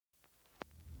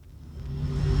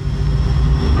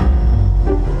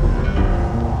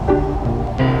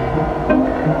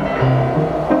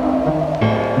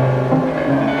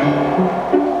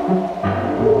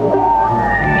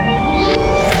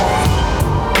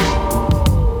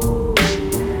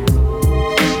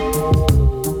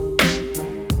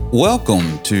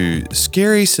Welcome to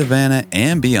Scary Savannah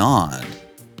and Beyond.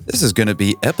 This is going to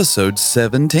be episode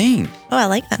 17. Oh, I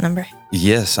like that number.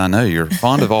 Yes, I know. You're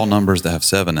fond of all numbers that have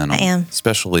 7 in them. I am.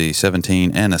 Especially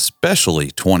 17 and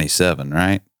especially 27,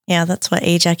 right? Yeah, that's what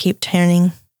age I keep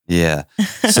turning. Yeah.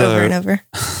 Over and over.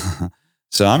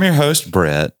 So I'm your host,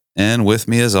 Brett, and with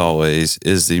me as always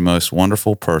is the most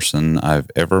wonderful person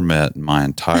I've ever met in my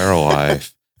entire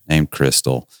life named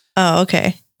Crystal. Oh,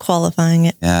 okay. Qualifying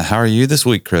it. Yeah. How are you this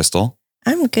week, Crystal?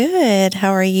 I'm good. How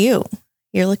are you?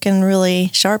 You're looking really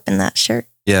sharp in that shirt.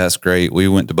 Yeah, it's great. We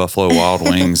went to Buffalo Wild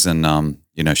Wings and,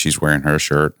 she's wearing her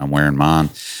shirt. I'm wearing mine.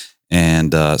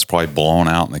 And it's probably blown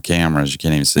out in the cameras. You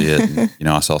can't even see it. And,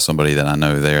 I saw somebody that I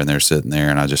know there and they're sitting there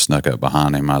and I just snuck up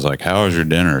behind him. I was like, how was your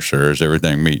dinner, sir? Is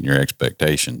everything meeting your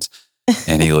expectations?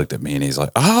 And he looked at me and he's like,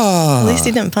 At least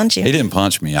he didn't punch you. He didn't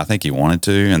punch me. I think he wanted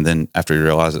to. And then after he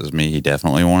realized it was me, he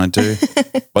definitely wanted to.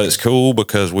 But it's cool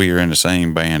because we are in the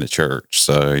same band at church.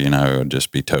 So, it'd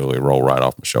just be totally roll right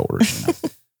off my shoulders.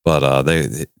 But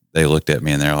they looked at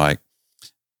me and they're like,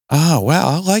 oh, wow,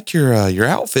 I like your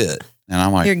outfit. And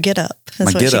I'm like, your get up.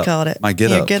 That's what she called it. My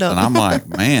get up. And I'm like,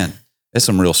 man, it's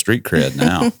some real street cred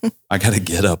now. I got to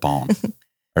get up on.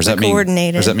 Or does that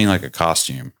mean like a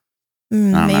costume?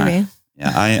 Maybe.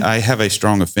 Yeah, I have a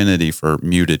strong affinity for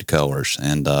muted colors,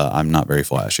 and I'm not very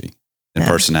flashy in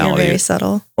personality. You're very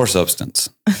subtle. Or substance.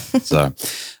 So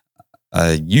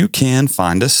you can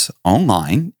find us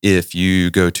online if you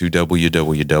go to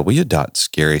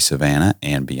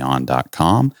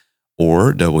www.scarysavannahandbeyond.com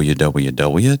or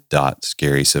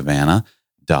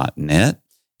www.scarysavannah.net.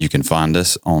 You can find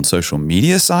us on social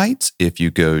media sites if you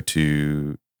go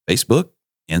to Facebook,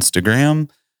 Instagram,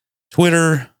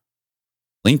 Twitter,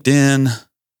 LinkedIn.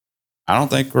 I don't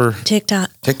think we're TikTok.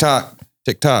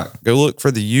 Go look for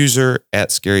the user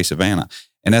at Scary Savannah.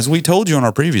 And as we told you on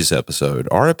our previous episode,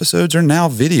 our episodes are now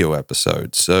video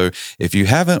episodes. So if you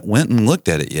haven't went and looked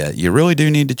at it yet, you really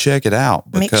do need to check it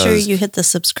out. Make sure you hit the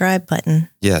subscribe button.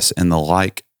 Yes, and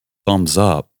the thumbs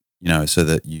up, so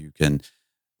that you can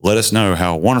let us know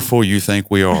how wonderful you think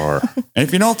we are. And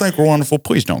if you don't think we're wonderful,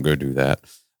 please don't go do that.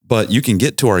 But you can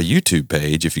get to our YouTube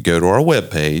page if you go to our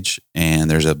webpage,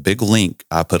 and there's a big link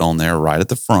I put on there right at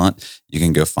the front. You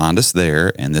can go find us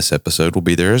there, and this episode will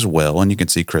be there as well. And you can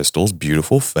see Crystal's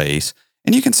beautiful face,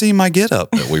 and you can see my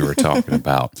get-up that we were talking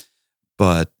about.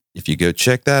 But if you go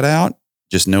check that out,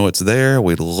 just know it's there.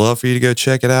 We'd love for you to go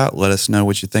check it out. Let us know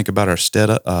what you think about our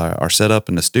setup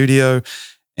in the studio.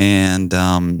 And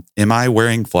am I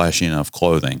wearing flashy enough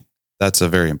clothing? That's a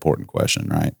very important question,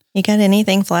 right? You got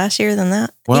anything flashier than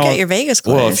that? Well, you got your Vegas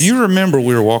clothes. Well, if you remember,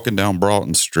 we were walking down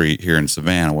Broughton Street here in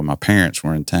Savannah when my parents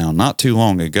were in town not too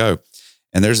long ago.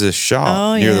 And there's this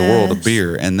shop near the World of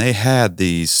Beer. And they had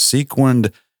these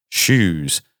sequined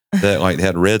shoes that they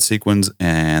had red sequins.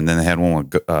 And then they had one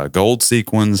with gold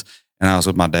sequins. And I was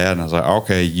with my dad and I was like,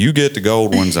 okay, you get the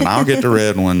gold ones and I'll get the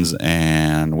red ones.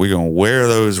 And we're going to wear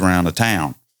those around the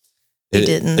town. It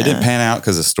didn't pan out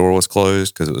because the store was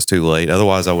closed because it was too late.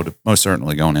 Otherwise, I would have most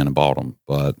certainly gone in and bought them.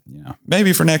 But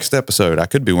maybe for next episode, I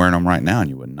could be wearing them right now and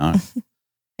you wouldn't know.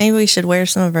 Maybe we should wear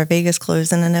some of our Vegas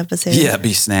clothes in an episode. Yeah,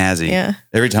 be snazzy. Yeah.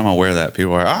 Every time I wear that,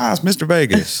 people are like, it's Mr.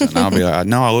 Vegas. And I'll be like,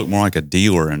 no, I look more like a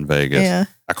dealer in Vegas. Yeah.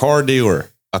 A car dealer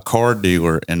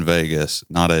in Vegas,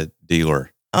 not a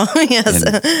dealer. Oh, yes.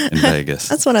 In Vegas.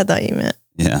 That's what I thought you meant.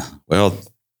 Yeah. Well,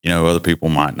 other people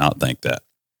might not think that.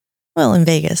 Well, in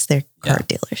Vegas, they're car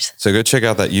dealers. So go check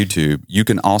out that YouTube. You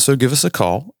can also give us a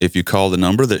call if you call the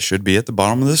number that should be at the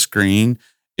bottom of the screen.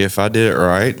 If I did it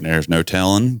right, and there's no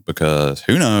telling because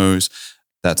who knows,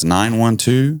 that's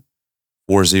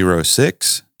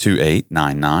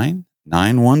 912-406-2899,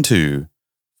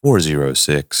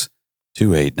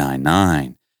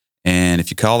 912-406-2899. And if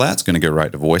you call that, it's going to go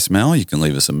right to voicemail. You can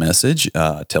leave us a message,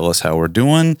 tell us how we're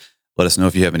doing. Let us know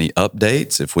if you have any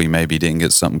updates, if we maybe didn't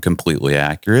get something completely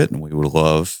accurate, and we would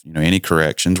love, any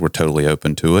corrections. We're totally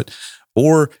open to it.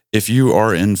 Or if you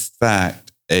are, in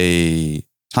fact, a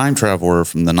time traveler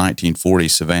from the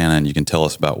 1940s Savannah, and you can tell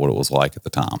us about what it was like at the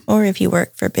time. Or if you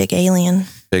work for Big Alien.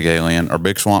 Or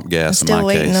Big Swamp Gas, in my case. Still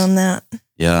waiting on that.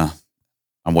 Yeah.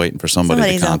 I'm waiting for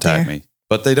somebody to contact me.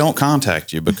 But they don't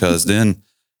contact you because then...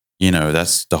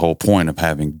 that's the whole point of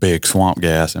having Big Swamp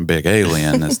Gas and Big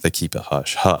Alien is they keep it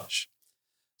hush-hush.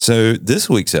 So this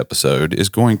week's episode is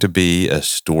going to be a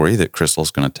story that Crystal's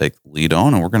going to take the lead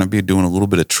on, and we're going to be doing a little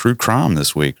bit of true crime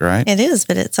this week, right? It is,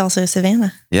 but it's also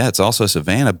Savannah. Yeah, it's also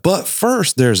Savannah. But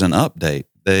first, there's an update.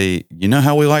 You know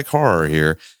how we like horror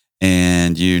here,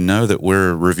 and you know that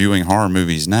we're reviewing horror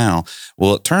movies now.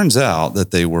 Well, it turns out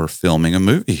that they were filming a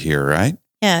movie here, right?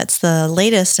 Yeah, it's the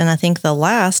latest and I think the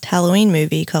last Halloween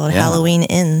movie called Halloween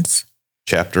Ends.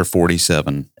 Chapter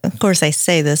 47. Of course, I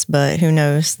say this, but who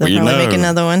knows? They'll Well, probably make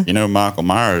another one. You know, Michael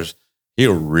Myers,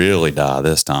 he'll really die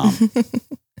this time.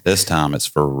 This time it's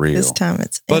for real. This time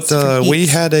it's But for we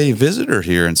keeps. had a visitor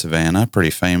here in Savannah,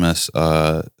 pretty famous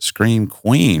scream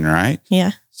queen, right?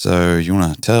 Yeah. So you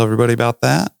want to tell everybody about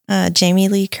that? Jamie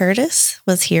Lee Curtis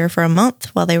was here for a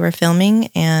month while they were filming,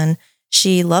 and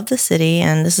she loved the city,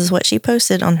 and this is what she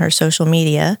posted on her social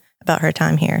media about her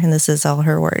time here, and this is all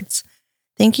her words.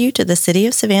 Thank you to the city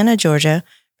of Savannah, Georgia,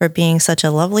 for being such a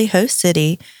lovely host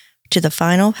city to the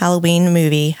final Halloween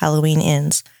movie, Halloween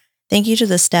Ends. Thank you to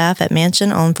the staff at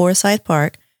Mansion on Forsyth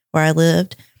Park, where I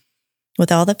lived,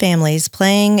 with all the families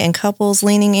playing and couples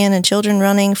leaning in and children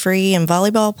running free and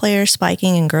volleyball players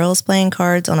spiking and girls playing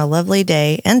cards on a lovely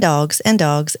day and dogs and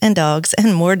dogs and dogs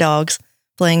and more dogs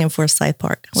playing in Forsyth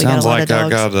Park. Sounds like I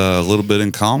got a little bit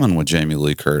in common with Jamie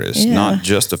Lee Curtis. Yeah. Not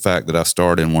just the fact that I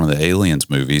starred in one of the Aliens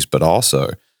movies, but also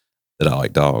that I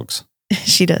like dogs.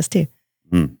 She does too.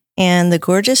 Mm. And the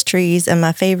gorgeous trees and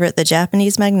my favorite, the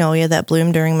Japanese magnolia that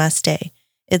bloomed during my stay.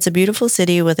 It's a beautiful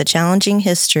city with a challenging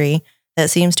history that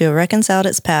seems to have reconciled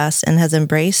its past and has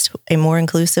embraced a more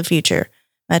inclusive future.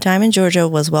 My time in Georgia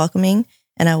was welcoming,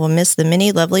 and I will miss the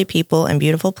many lovely people and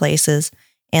beautiful places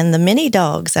and the many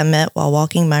dogs I met while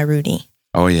walking my Rooney.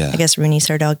 Oh, yeah. I guess Rooney's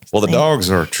her dog. Well, the dogs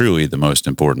are truly the most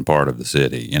important part of the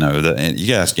city. You know, and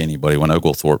you ask anybody when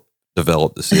Oglethorpe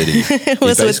developed the city. It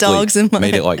was with dogs in mind.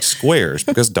 Made it like squares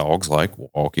because dogs like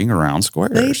walking around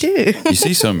squares. They do. You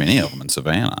see so many of them in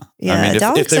Savannah. Yeah, I mean, if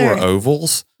dogs they were are-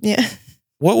 ovals, Yeah.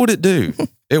 what would it do?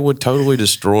 It would totally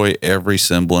destroy every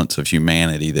semblance of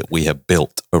humanity that we have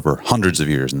built over hundreds of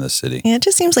years in this city. Yeah, it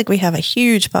just seems like we have a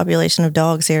huge population of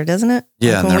dogs here, doesn't it?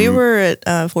 Yeah, Like when we were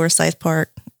at Forsyth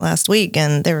Park last week,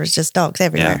 and there was just dogs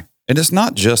everywhere. Yeah. And it's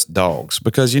not just dogs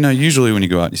because, you know, usually when you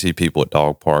go out and you see people at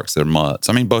dog parks, they're mutts.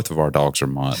 I mean, both of our dogs are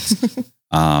mutts.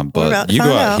 But you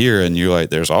go out here and you're like,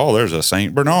 there's a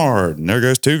St. Bernard and there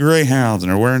goes two greyhounds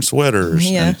and they're wearing sweaters.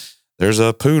 Yeah. And there's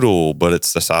a poodle, but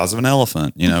it's the size of an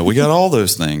elephant. You know, we got all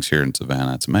those things here in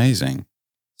Savannah. It's amazing.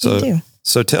 We do.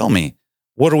 So tell me,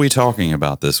 what are we talking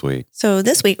about this week? So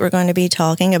this week we're going to be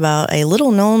talking about a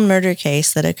little-known murder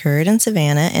case that occurred in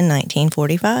Savannah in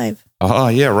 1945. Oh,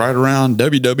 yeah, right around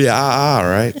WWII,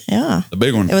 right? Yeah. The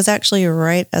big one. It was actually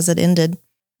right as it ended.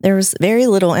 There was very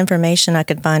little information I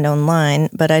could find online,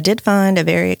 but I did find a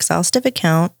very exhaustive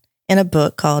account in a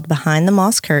book called Behind the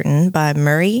Moss Curtain by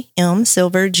Murray M.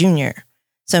 Silver Jr.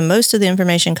 So most of the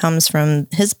information comes from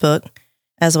his book,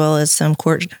 as well as some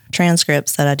court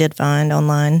transcripts that I did find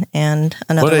online and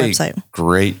another website. What a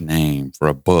great name for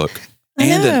a book I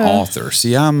and an know. author.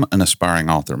 See, I'm an aspiring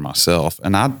author myself,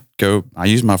 and I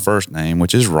use my first name,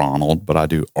 which is Ronald, but I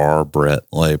do R. Brett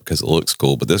Lay because it looks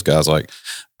cool. But this guy's like,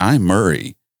 I'm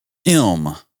Murray M.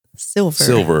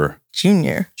 Silver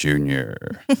Jr. Jr.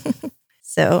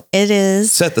 So it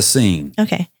is. Set the scene.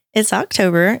 Okay. It's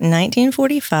October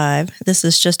 1945. This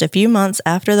is just a few months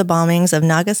after the bombings of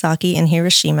Nagasaki and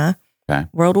Hiroshima. Okay.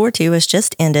 World War II has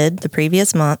just ended the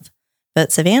previous month,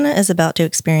 but Savannah is about to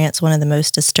experience one of the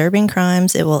most disturbing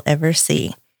crimes it will ever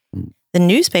see. The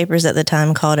newspapers at the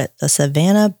time called it the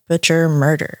Savannah Butcher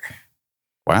murder.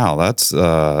 Wow, that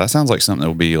sounds like something that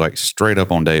would be like straight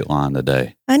up on Dateline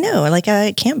today. I know. Like,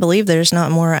 I can't believe there's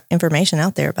not more information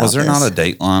out there about Was there this. not a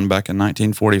Dateline back in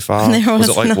 1945? There was it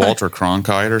was like not. Walter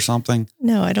Cronkite or something?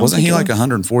 No, I don't Wasn't think he it like was.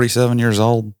 147 years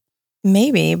old?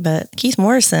 Maybe, but Keith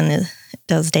Morrison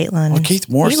does Dateline. Well, Keith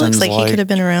He Morrison's looks like he could have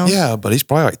been around. Yeah, but he's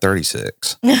probably like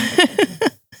 36.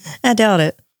 I doubt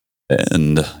it.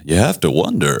 And you have to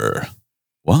wonder,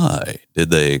 why did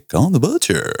they call him the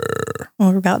Butcher?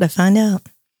 Well, we're about to find out.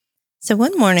 So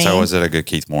one morning, So was it a good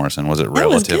Keith Morrison? Was it That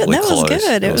was good. relatively That was close?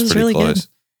 good. It was pretty really good. close.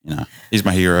 You know, he's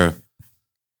my hero.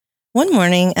 one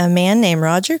morning, a man named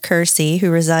Roger Kersey, who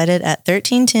resided at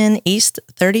 1310 East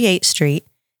 38th Street,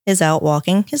 is out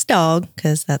walking his dog,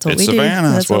 because that's what It's we do. Savannah.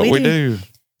 That's what we do.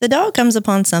 The dog comes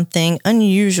upon something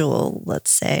unusual,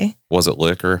 let's say. Was it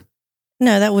liquor?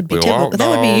 No, that would be We typical. walk That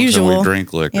would dogs be and usual. we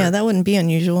drink liquor. Yeah, that wouldn't be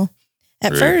unusual. At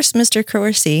True. first, Mr.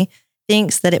 Kersey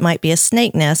thinks that it might be a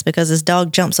snake nest because his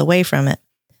dog jumps away from it.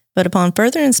 But upon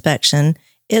further inspection,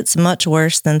 it's much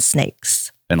worse than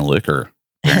snakes. And liquor.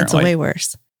 It's apparently. way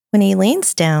worse. When he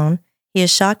leans down, he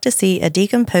is shocked to see a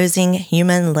decomposing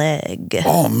human leg.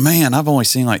 Oh man, I've only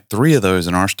seen like 3 of those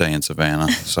in our stay in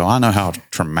Savannah, so I know how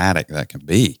traumatic that can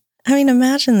be. I mean,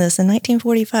 imagine this. In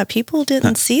 1945, people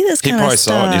didn't see this He kind probably of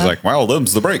stuff. saw it and he's like, "Wow,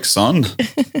 them's the brakes, son."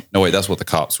 No, wait, that's what the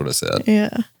cops would have said.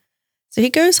 Yeah. So he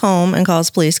goes home and calls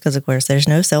police because, of course, there's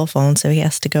no cell phone. So he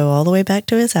has to go all the way back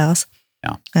to his house.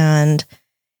 Yeah. And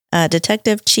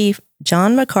Detective Chief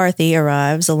John McCarthy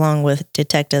arrives along with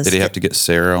detectives. Did he have to get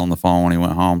Sarah on the phone when he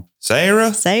went home?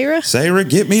 Sarah,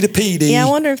 get me to PD. Yeah, I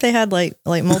wonder if they had like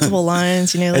multiple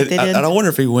lines, like they did. I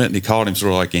wonder if he went and he called him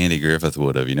sort of like Andy Griffith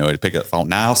would have, he'd pick up the phone.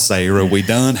 Now, Sarah, we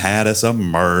done had us a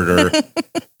murder.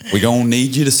 We gonna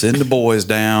need you to send the boys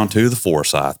down to the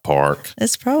Forsyth Park.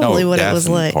 It's probably what it was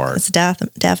like. Park. It's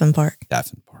Daffin Park.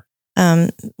 Daffin Park.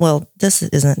 Well, this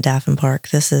isn't Daffin Park.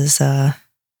 This is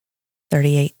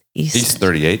 38th East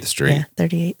 38th Street. Yeah,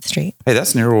 38th Street. Hey,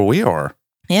 that's near where we are.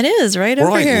 It is right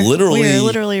over here. We are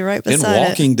literally right beside in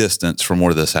walking distance from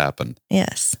where this happened.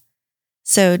 Yes.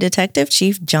 So Detective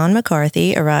Chief John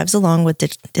McCarthy arrives along with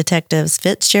Detectives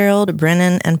Fitzgerald,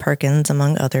 Brennan, and Perkins,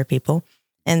 among other people.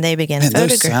 And they begin photographing.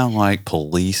 Those sound like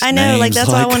police I know, names. that's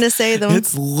why I wanted to say them.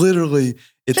 It's literally,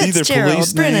 it's either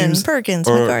police Brennan, names Perkins,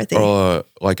 or, McCarthy. Or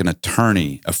like an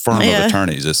attorney, a firm of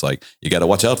attorneys. It's like, you got to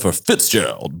watch out for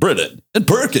Fitzgerald, Brennan, and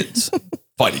Perkins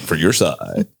fighting for your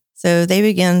side. So they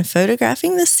begin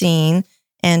photographing the scene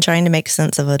and trying to make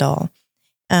sense of it all.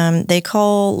 They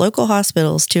call local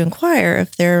hospitals to inquire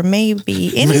if there may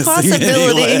be any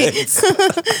possibility,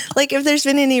 like if there's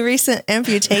been any recent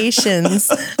amputations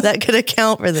that could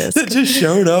account for this. It just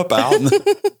showed up out.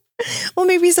 Well,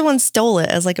 maybe someone stole it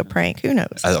as like a prank. Who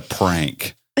knows? As a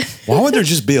prank. Why would there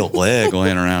just be a leg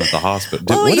laying around at the hospital?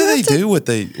 Well, what do they do with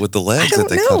the legs that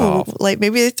they cut off? Like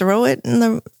maybe they throw it in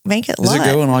the vacant lot. Does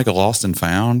it go in like a lost and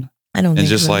found? I don't think so. And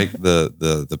just so. like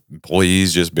the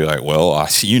employees just be like, well, I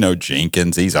see,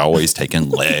 Jenkins, he's always taking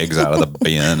legs out of the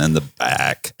bin in the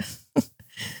back.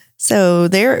 So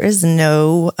there is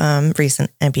no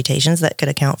recent amputations that could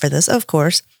account for this, of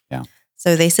course. Yeah.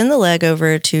 So they send the leg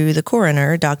over to the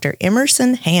coroner, Dr.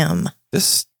 Emerson Ham.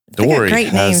 This story great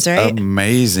has names, right?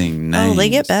 Amazing names. Oh, they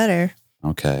get better.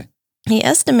 Okay. He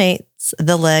estimates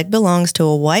the leg belongs to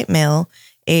a white male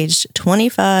aged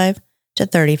 25 to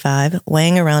 35,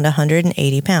 weighing around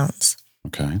 180 pounds.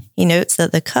 Okay. He notes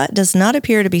that the cut does not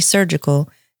appear to be surgical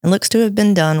and looks to have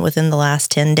been done within the last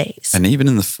 10 days. And even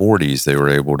in the 40s, they were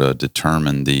able to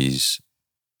determine these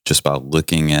just by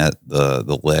looking at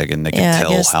the leg, and they could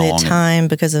tell how long time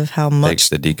because of how much takes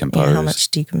to decompose. How much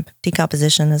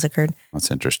decomposition has occurred. That's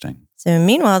interesting. So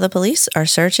meanwhile, the police are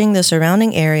searching the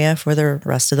surrounding area for the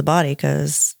rest of the body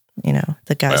because,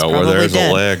 the guy's probably where there's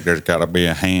dead. a leg, there's got to be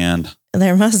a hand.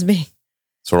 There must be.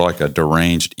 Sort of like a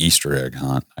deranged Easter egg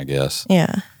hunt, I guess.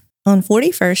 Yeah. On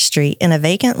 41st Street, in a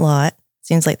vacant lot,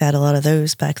 seems like they had a lot of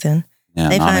those back then. Yeah,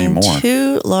 they not find anymore.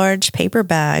 2 large paper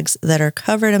bags that are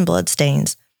covered in blood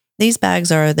stains. These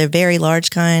bags are the very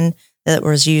large kind that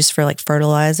was used for like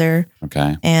fertilizer.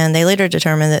 Okay. And they later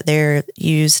determined that they're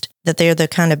the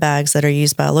kind of bags that are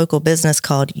used by a local business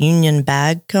called Union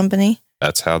Bag Company.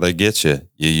 That's how they get you.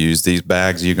 You use these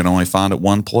bags you can only find at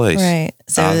one place. Right.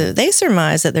 So they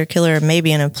surmise that their killer may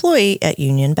be an employee at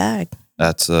Union Bag.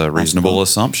 That's a reasonable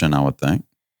assumption, I would think.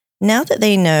 Now that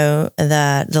they know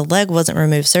that the leg wasn't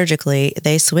removed surgically,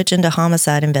 they switch into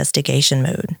homicide investigation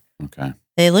mode. Okay.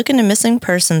 They look into missing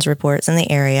persons reports in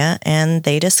the area, and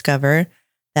they discover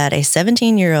that a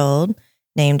 17-year-old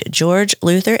named George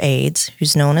Luther Aids,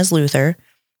 who's known as Luther,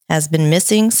 has been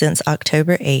missing since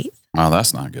October 8th. Oh,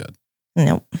 that's not good.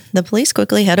 No. The police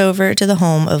quickly head over to the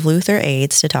home of Luther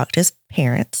Aids to talk to his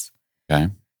parents. Okay.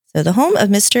 So the home of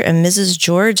Mr. and Mrs.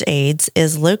 George Aids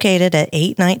is located at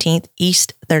 819th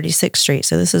East 36th Street.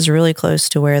 So this is really close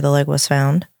to where the leg was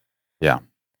found. Yeah.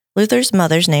 Luther's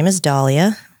mother's name is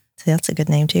Dahlia. So that's a good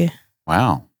name too.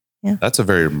 Wow. Yeah. That's a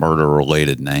very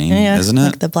murder-related name, isn't it?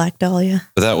 Like the Black Dahlia.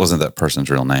 But that wasn't that person's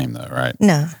real name, though, right?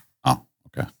 No. Oh,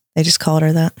 okay. They just called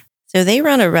her that. So they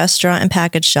run a restaurant and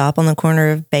package shop on the corner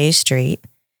of Bay Street.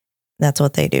 That's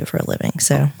what they do for a living.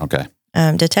 So, okay.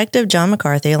 Detective John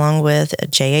McCarthy, along with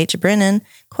J.H. Brennan,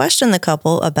 questioned the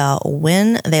couple about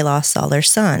when they last saw their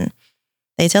son.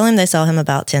 They tell him they saw him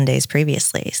about 10 days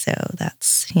previously. So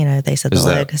that's, they said the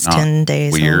leg is 10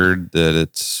 days weird that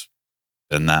it's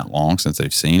been that long since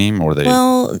they've seen him? Or they?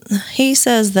 Well, he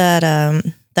says that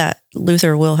that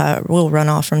Luther will run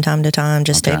off from time to time,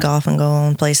 just take off and go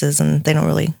on places, and they don't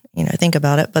really think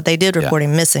about it. But they did report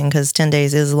him missing because 10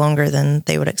 days is longer than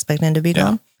they would expect him to be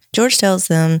gone. George tells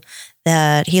them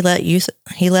that he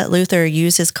let Luther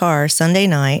use his car Sunday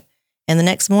night, and the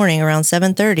next morning around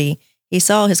 7:30, he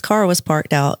saw his car was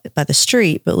parked out by the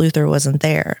street, but Luther wasn't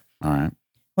there. All right.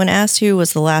 When asked who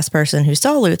was the last person who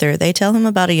saw Luther, they tell him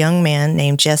about a young man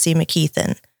named Jesse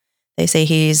McKeithen. They say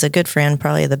he's a good friend,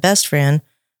 probably the best friend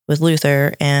with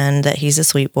Luther, and that he's a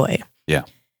sweet boy. Yeah.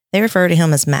 They refer to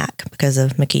him as Mac because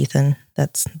of McKeithen.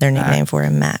 That's their nickname for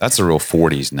him, Mac. That's a real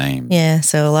 40s name. Yeah,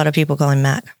 so a lot of people call him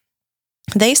Mac.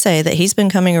 They say that he's been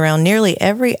coming around nearly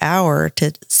every hour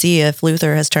to see if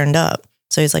Luther has turned up.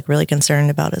 So he's like really concerned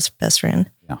about his best friend.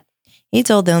 Yeah. He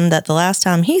told them that the last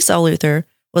time he saw Luther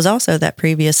was also that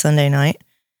previous Sunday night.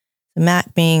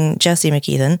 Mac, being Jesse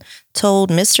McKeithen, told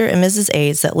Mr. and Mrs.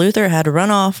 Aids that Luther had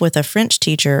run off with a French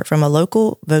teacher from a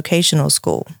local vocational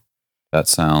school. That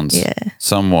sounds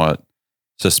somewhat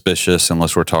suspicious,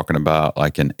 unless we're talking about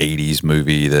like an 80s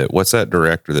movie what's that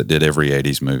director that did every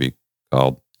 80s movie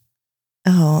called?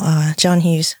 John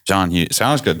Hughes. John Hughes.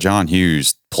 Sounds like a John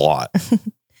Hughes plot.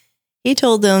 He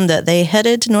told them that they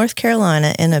headed to North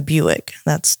Carolina in a Buick.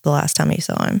 That's the last time he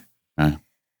saw him. Okay.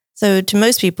 So to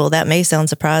most people, that may sound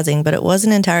surprising, but it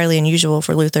wasn't entirely unusual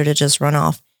for Luther to just run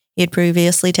off. He had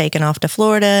previously taken off to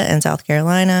Florida and South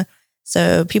Carolina,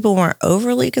 so people weren't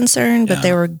overly concerned, but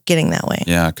they were getting that way.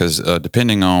 Yeah, because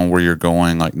depending on where you're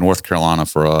going, like North Carolina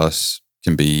for us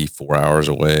can be 4 hours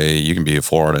away. You can be in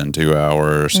Florida in 2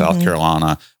 hours. South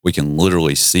Carolina, we can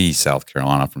literally see South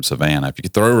Carolina from Savannah. If you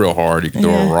could throw real hard, you can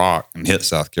throw a rock and hit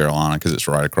South Carolina because it's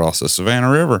right across the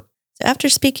Savannah River. So after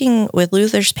speaking with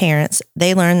Luther's parents,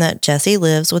 they learned that Jesse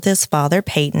lives with his father,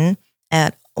 Peyton,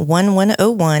 at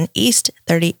 1101 East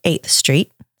 38th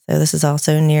Street. So this is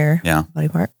also near Body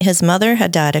Park. His mother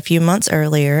had died a few months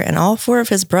earlier, and all 4 of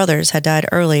his brothers had died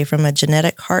early from a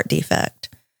genetic heart defect.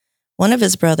 One of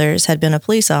his brothers had been a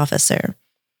police officer.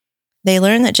 They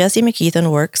learned that Jesse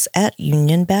McKeithen works at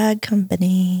Union Bag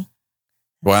Company.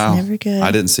 Wow. Never good.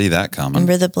 I didn't see that coming.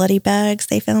 Remember the bloody bags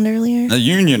they found earlier? The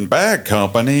Union Bag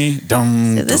Company.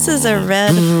 So this is a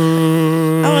red.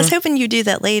 I was hoping you'd do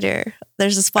that later.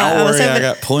 There's a spot. Don't worry, I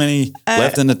got plenty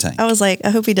left in the tank. I was like,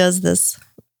 I hope he does this,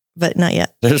 but not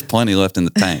yet. There's plenty left in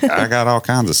the tank. I got all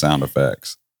kinds of sound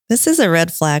effects. This is a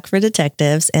red flag for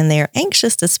detectives, and they are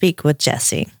anxious to speak with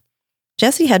Jesse.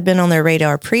 Jesse had been on their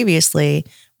radar previously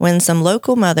when some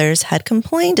local mothers had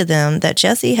complained to them that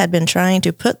Jesse had been trying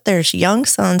to put their young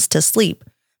sons to sleep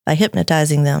by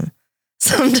hypnotizing them,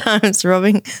 sometimes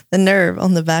rubbing the nerve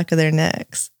on the back of their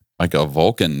necks. Like a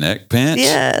Vulcan neck pinch?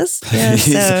 Yes.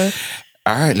 So,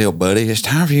 all right, little buddy, it's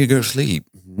time for you to go to sleep.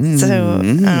 So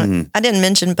I didn't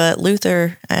mention, but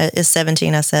Luther is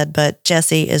 17, I said, but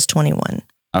Jesse is 21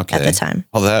 at the time.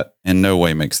 Well, that in no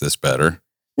way makes this better.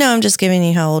 No, I'm just giving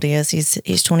you how old he is.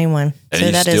 He's 21. And so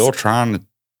he's that still trying to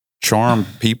charm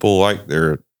people like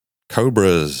they're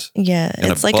cobras. Yeah,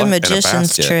 it's like a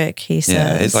magician's trick, he says.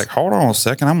 Yeah, he's like, hold on a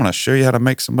second. I'm going to show you how to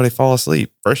make somebody fall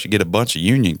asleep. First, you get a bunch of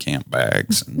Union Camp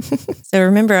bags. So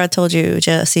remember I told you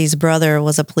Jesse's brother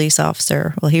was a police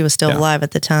officer. Well, he was still alive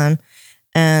at the time.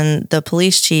 And the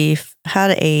police chief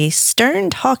had a stern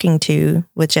talking to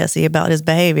with Jesse about his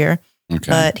behavior. Okay.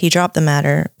 But he dropped the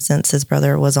matter since his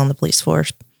brother was on the police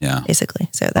force. Yeah. Basically.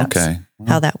 So that's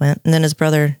how that went. And then his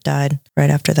brother died right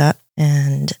after that.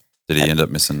 And did he end up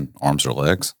missing arms or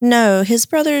legs? No, his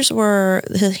brothers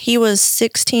he was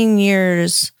 16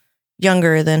 years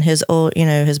younger than his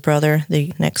brother,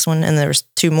 the next one. And there was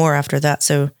 2 more after that.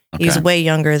 So he's way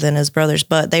younger than his brothers,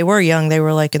 but they were young. They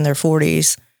were like in their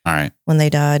 40s. All right. When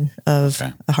they died of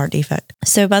a heart defect.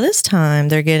 So by this time,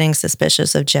 they're getting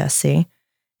suspicious of Jesse.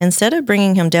 Instead of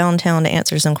bringing him downtown to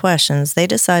answer some questions, they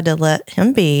decide to let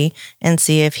him be and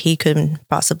see if he could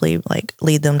possibly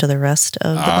lead them to the rest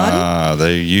of the body.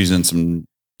 They're using some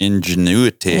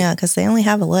ingenuity. Yeah, because they only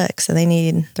have a leg, so they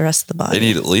need the rest of the body. They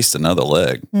need at least another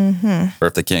leg. Mm-hmm. Or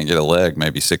if they can't get a leg,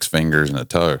 maybe 6 fingers and a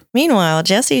toe. Meanwhile,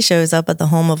 Jesse shows up at the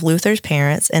home of Luther's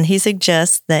parents, and he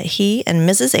suggests that he and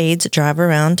Mrs. Aids drive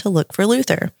around to look for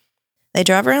Luther. They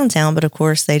drive around town, but of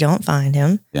course they don't find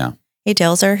him. Yeah. He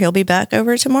tells her he'll be back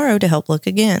over tomorrow to help look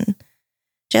again.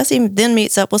 Jesse then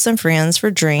meets up with some friends for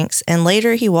drinks, and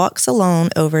later he walks alone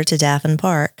over to Daffin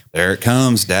Park. There it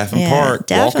comes, Daffin Park.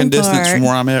 Walking distance from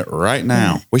where I'm at right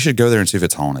now. Yeah. We should go there and see if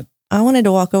it's haunted. I wanted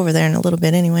to walk over there in a little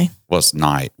bit anyway. Well, it's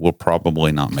night. We'll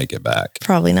probably not make it back.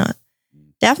 Probably not.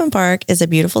 Daffin Park is a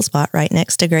beautiful spot right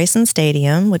next to Grayson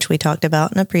Stadium, which we talked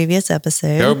about in a previous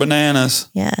episode. Go Bananas.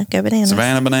 Yeah, go Bananas.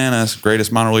 Savannah Bananas,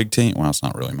 greatest minor league team. Well, it's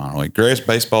not really minor league. Greatest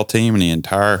baseball team in the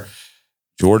entire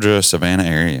Georgia, Savannah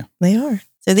area. They are.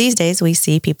 So these days we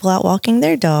see people out walking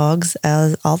their dogs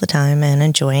all the time and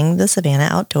enjoying the Savannah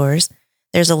outdoors.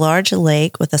 There's a large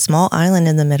lake with a small island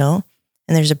in the middle,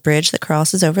 and there's a bridge that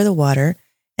crosses over the water.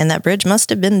 And that bridge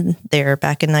must have been there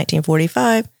back in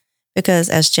 1945 because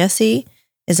as Jesse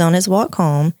is on his walk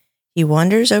home, he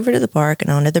wanders over to the park and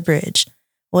onto the bridge.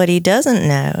 What he doesn't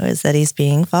know is that he's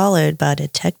being followed by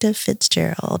Detective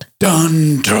Fitzgerald.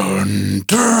 Dun, dun,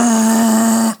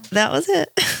 dun. That was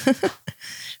it.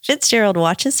 Fitzgerald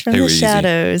watches from the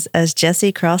shadows as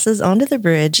Jesse crosses onto the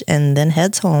bridge and then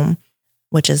heads home,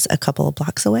 which is a couple of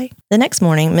blocks away. The next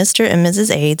morning, Mr. and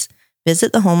Mrs. Aids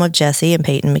visit the home of Jesse and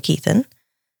Peyton McKeithen.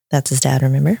 That's his dad,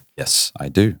 remember? Yes, I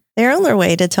do. They're on their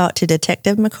way to talk to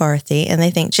Detective McCarthy, and they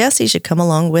think Jesse should come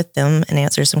along with them and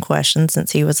answer some questions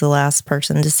since he was the last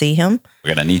person to see him.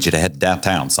 We're going to need you to head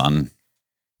downtown, son.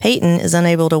 Peyton is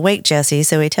unable to wake Jesse,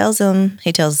 so he tells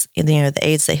the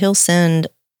aides that he'll send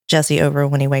Jesse over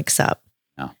when he wakes up.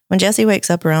 Oh. When Jesse wakes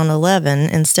up around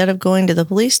 11, instead of going to the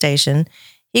police station,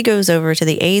 he goes over to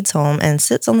the aides' home and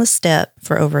sits on the step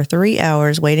for over 3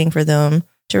 hours waiting for them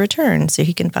to return so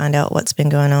he can find out what's been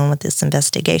going on with this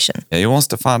investigation. Yeah, he wants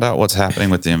to find out what's happening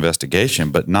with the investigation,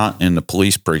 but not in the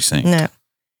police precinct. No.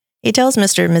 He tells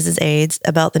Mr. and Mrs. Aides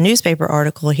about the newspaper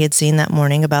article he had seen that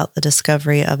morning about the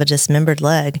discovery of a dismembered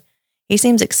leg. He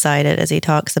seems excited as he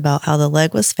talks about how the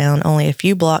leg was found only a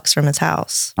few blocks from his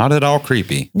house. Not at all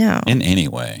creepy. No. In any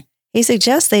way. He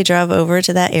suggests they drive over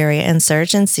to that area and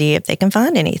search and see if they can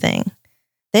find anything.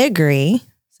 They agree.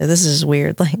 So this is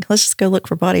weird. Like, let's just go look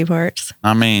for body parts.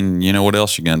 I mean, you know what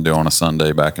else you're going to do on a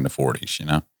Sunday back in the 40s, you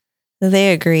know?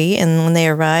 They agree, and when they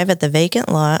arrive at the vacant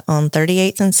lot on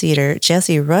 38th and Cedar,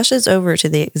 Jesse rushes over to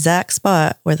the exact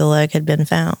spot where the leg had been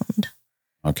found.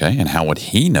 Okay, and how would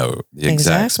he know the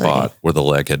exact spot where the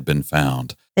leg had been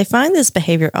found? They find this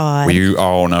behavior odd. We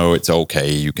all know it's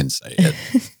okay, you can say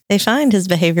it. They find his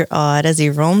behavior odd as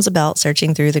he roams about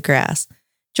searching through the grass.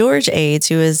 George Aides,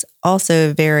 who is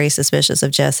also very suspicious of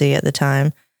Jesse at the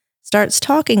time, starts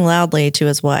talking loudly to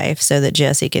his wife so that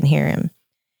Jesse can hear him.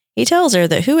 He tells her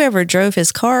that whoever drove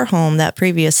his car home that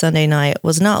previous Sunday night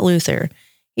was not Luther.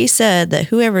 He said that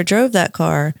whoever drove that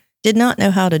car did not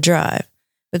know how to drive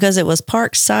because it was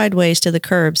parked sideways to the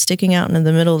curb sticking out into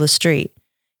the middle of the street.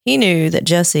 He knew that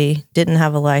Jesse didn't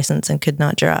have a license and could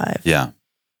not drive. Yeah.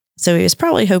 So he was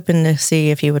probably hoping to see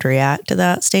if he would react to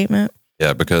that statement.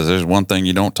 Yeah, because there's one thing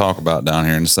you don't talk about down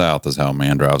here in the South is how a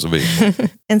man drives a vehicle.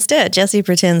 Instead, Jesse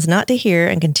pretends not to hear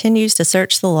and continues to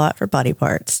search the lot for body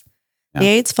parts. The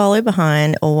aides follow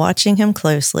behind, watching him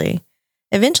closely.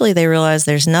 Eventually, they realize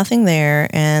there's nothing there,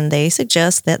 and they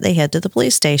suggest that they head to the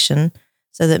police station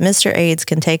so that Mr. Aides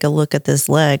can take a look at this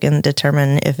leg and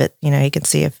determine if he can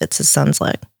see if it's his son's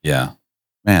leg. Yeah.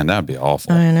 Man, that'd be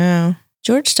awful. I know.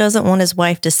 George doesn't want his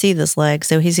wife to see this leg,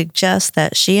 so he suggests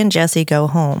that she and Jesse go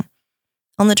home.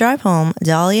 On the drive home,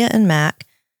 Dahlia and Mac,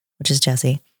 which is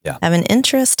Jesse, have an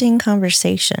interesting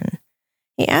conversation.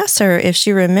 He asks her if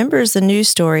she remembers the news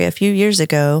story a few years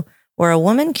ago where a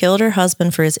woman killed her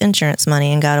husband for his insurance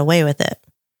money and got away with it.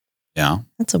 Yeah.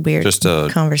 That's a weird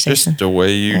conversation. Just the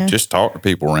way you just talk to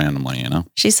people randomly, you know?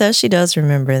 She says she does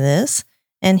remember this,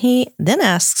 and he then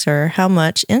asks her how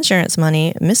much insurance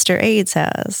money Mr. Aides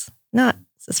has. Not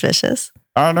suspicious.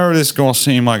 I know this is going to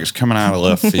seem like it's coming out of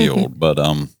left field, but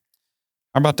how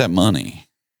about that money?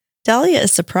 Dahlia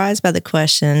is surprised by the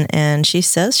question, and she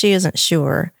says she isn't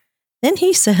sure. Then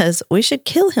he says, we should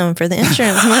kill him for the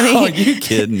insurance money. Oh, you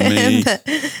kidding me?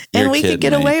 and we could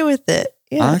get away with it.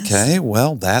 Yes. Okay,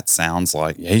 well, that sounds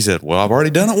like, he said, well, I've already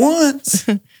done it once.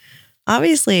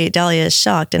 Obviously, Dahlia is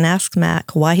shocked and asks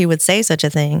Mac why he would say such a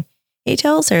thing. He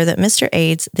tells her that Mr.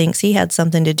 Aides thinks he had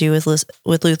something to do with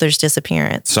Luther's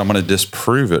disappearance. So I'm going to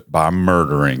disprove it by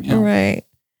murdering him. Right.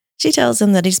 She tells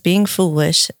him that he's being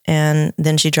foolish, and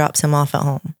then she drops him off at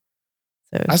home.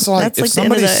 So that's like if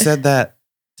somebody said that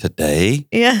today,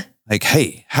 like,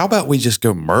 hey, how about we just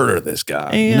go murder this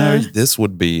guy? You know, this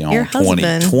would be on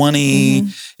 2020.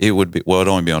 It would be, well, it'd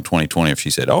only be on 2020 if she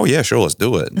said, oh, yeah, sure, let's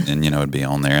do it. And, it'd be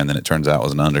on there. And then it turns out it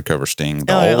was an undercover sting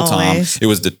the whole time. It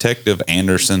was Detective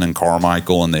Anderson and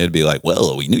Carmichael. And they'd be like,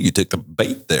 well, we knew you took the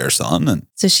bait there, son. And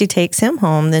so she takes him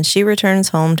home. Then she returns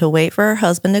home to wait for her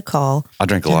husband to call. I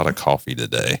drank a lot of coffee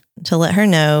today. To let her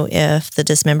know if the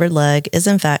dismembered leg is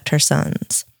in fact her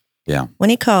son's. Yeah. When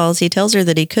he calls, he tells her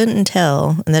that he couldn't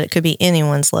tell and that it could be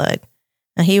anyone's leg.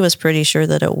 And he was pretty sure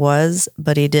that it was,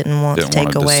 but he didn't want to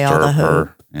take away all the hope.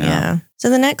 Yeah.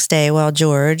 So the next day, while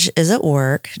George is at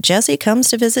work, Jesse comes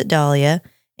to visit Dahlia,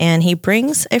 and he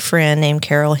brings a friend named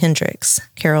Carol Hendricks.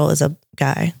 Carol is a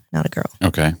guy, not a girl.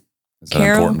 Okay. Is that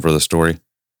important for the story?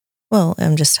 Well,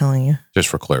 I'm just telling you. Just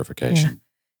for clarification. Yeah.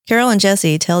 Carol and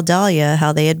Jesse tell Dahlia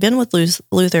how they had been with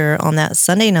Luther on that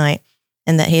Sunday night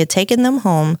and that he had taken them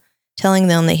home, telling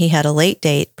them that he had a late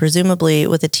date, presumably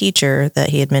with a teacher that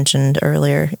he had mentioned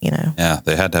earlier, Yeah,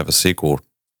 they had to have a sequel to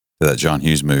that John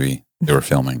Hughes movie they were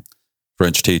filming,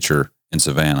 French Teacher in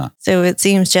Savannah. So it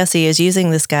seems Jesse is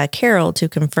using this guy, Carol, to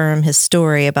confirm his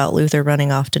story about Luther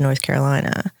running off to North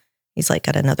Carolina. He's like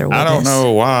got another witness. I don't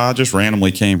know why. I just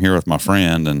randomly came here with my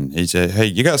friend, and he said, hey,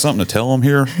 you got something to tell him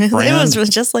here, friend? It was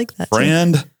just like that.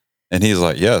 Friend? Too. And he's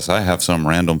like, yes, I have some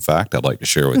random fact I'd like to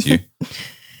share with you.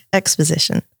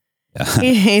 Exposition.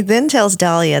 He then tells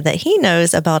Dahlia that he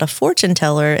knows about a fortune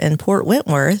teller in Port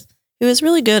Wentworth who is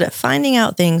really good at finding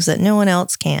out things that no one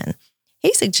else can.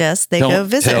 He suggests they go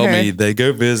visit her. Tell me they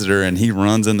go visit her, and he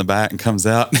runs in the back and comes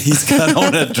out, and he's got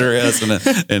on a dress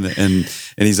and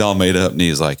he's all made up, and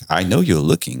he's like, "I know you're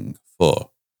looking for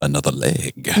another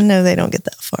leg." No, they don't get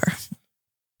that far.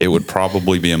 It would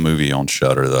probably be a movie on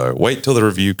Shudder, though. Wait till the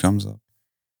review comes up.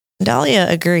 Dahlia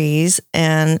agrees,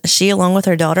 and she, along with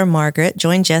her daughter Margaret,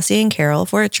 join Jesse and Carol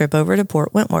for a trip over to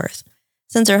Port Wentworth.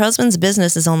 Since her husband's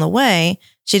business is on the way,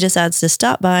 she decides to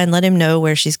stop by and let him know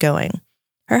where she's going.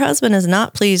 Her husband is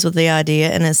not pleased with the idea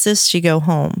and insists she go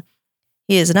home.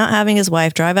 He is not having his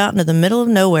wife drive out into the middle of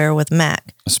nowhere with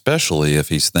Mac. Especially if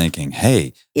he's thinking,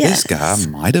 hey, This guy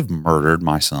might have murdered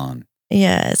my son.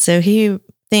 Yeah, so he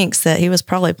thinks that he was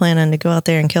probably planning to go out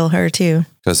there and kill her too.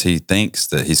 Because he thinks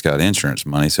that he's got insurance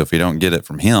money, so if he don't get it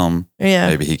from him,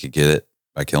 maybe he could get it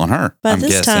by killing her. But I'm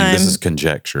guessing this is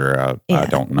conjecture. I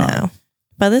don't know. No.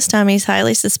 By this time, he's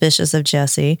highly suspicious of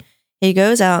Jesse. He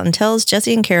goes out and tells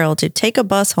Jesse and Carol to take a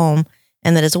bus home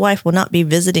and that his wife will not be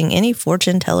visiting any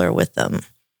fortune teller with them.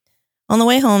 On the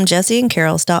way home, Jesse and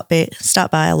Carol stop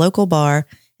by a local bar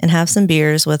and have some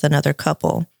beers with another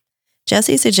couple.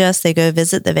 Jesse suggests they go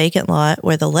visit the vacant lot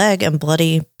where the leg and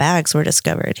bloody bags were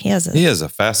discovered. He has a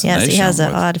fascination. Yes, he has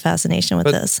an odd fascination with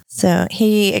this. So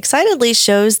he excitedly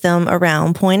shows them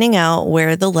around, pointing out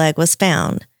where the leg was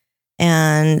found.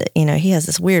 And, he has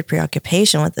this weird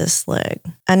preoccupation with this leg.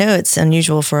 I know it's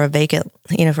unusual for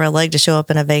for a leg to show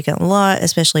up in a vacant lot,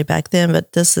 especially back then,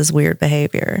 but this is weird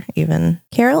behavior even.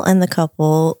 Carol and the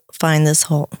couple find this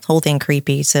whole thing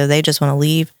creepy, so they just want to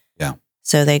leave. Yeah.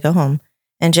 So they go home.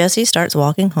 And Jesse starts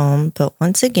walking home, but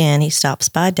once again, he stops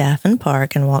by Daffin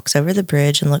Park and walks over the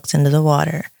bridge and looks into the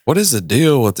water. What is the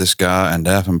deal with this guy and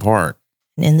Daffin Park?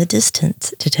 And in the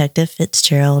distance, Detective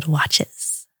Fitzgerald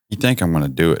watches. You think I'm going to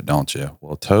do it, don't you?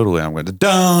 Well, totally. I'm going to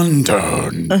dun,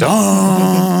 dun,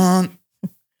 dun.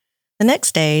 The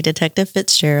next day, Detective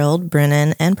Fitzgerald,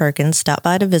 Brennan, and Perkins stop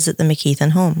by to visit the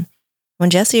McKeithen home. When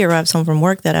Jesse arrives home from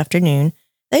work that afternoon,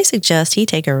 they suggest he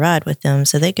take a ride with them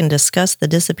so they can discuss the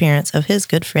disappearance of his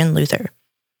good friend Luther.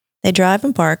 They drive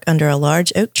and park under a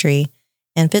large oak tree,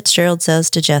 and Fitzgerald says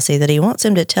to Jesse that he wants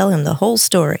him to tell him the whole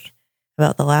story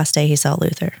about the last day he saw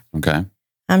Luther. Okay.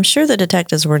 I'm sure the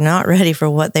detectives were not ready for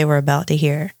what they were about to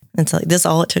hear. It's like this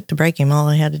all it took to break him. All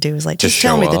I had to do was just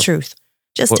tell me the truth.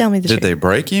 Tell me the truth. Did they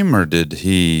break him, or did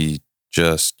he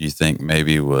just, you think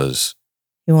maybe he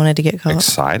wanted to get caught?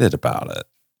 Excited about it,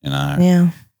 Yeah.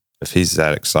 If he's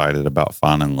that excited about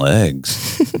finding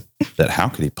legs, that how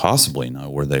could he possibly know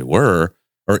where they were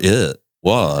or it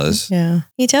was? Yeah.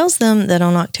 He tells them that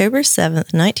on October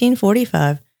 7th,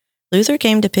 1945, Luther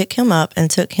came to pick him up and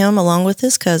took him along with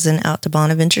his cousin out to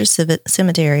Bonaventure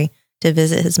Cemetery to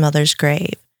visit his mother's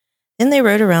grave. Then they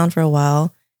rode around for a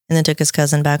while and then took his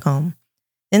cousin back home.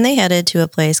 Then they headed to a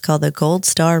place called the Gold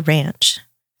Star Ranch.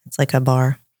 It's like a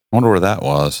bar. I wonder where that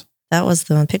was. That was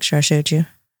the picture I showed you.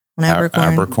 On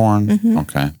Abercorn. Abercorn? Mm-hmm.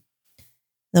 Okay.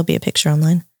 There'll be a picture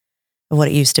online of what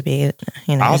it used to be.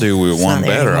 I'll do one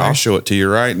better. Anymore. I'll show it to you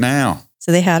right now.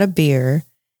 So they had a beer.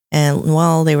 And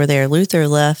while they were there, Luther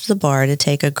left the bar to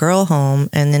take a girl home,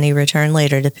 and then he returned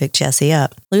later to pick Jesse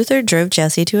up. Luther drove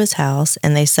Jesse to his house,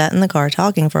 and they sat in the car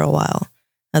talking for a while.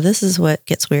 Now, this is what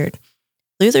gets weird.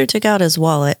 Luther took out his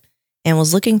wallet and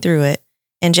was looking through it,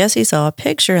 and Jesse saw a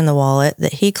picture in the wallet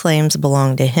that he claims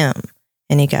belonged to him,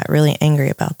 and he got really angry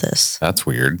about this. That's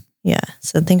weird. Yeah,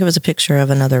 so I think it was a picture of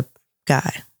another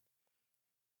guy.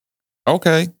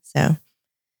 Okay. So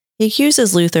he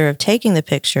accuses Luther of taking the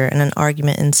picture, and an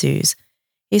argument ensues.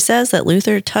 He says that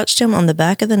Luther touched him on the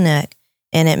back of the neck,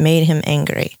 and it made him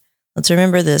angry. Let's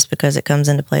remember this because it comes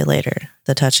into play later,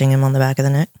 the touching him on the back of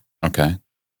the neck. Okay.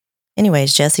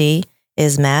 Anyways, Jesse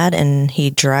is mad, and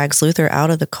he drags Luther out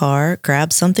of the car,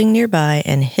 grabs something nearby,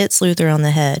 and hits Luther on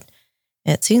the head.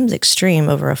 It seems extreme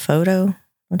over a photo.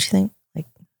 Don't you think?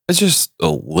 It's just a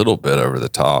little bit over the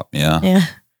top, yeah. Yeah.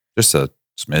 Just a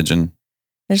smidgen.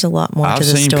 There's a lot more to the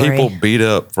story. I've seen people beat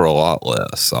up for a lot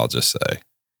less, I'll just say.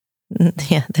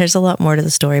 Yeah, there's a lot more to the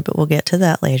story, but we'll get to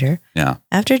that later. Yeah.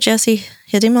 After Jesse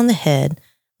hit him on the head,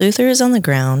 Luther is on the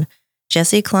ground.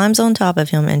 Jesse climbs on top of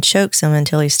him and chokes him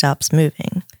until he stops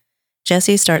moving.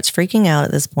 Jesse starts freaking out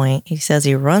at this point. He says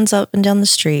he runs up and down the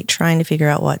street trying to figure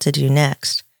out what to do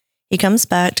next. He comes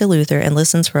back to Luther and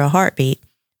listens for a heartbeat,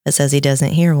 but says he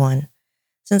doesn't hear one.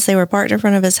 Since they were parked in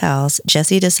front of his house,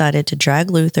 Jesse decided to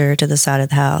drag Luther to the side of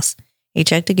the house. He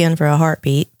checked again for a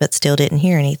heartbeat, but still didn't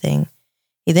hear anything.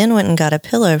 He then went and got a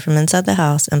pillow from inside the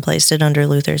house and placed it under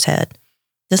Luther's head.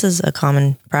 This is a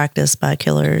common practice by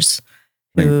killers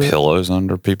Putting pillows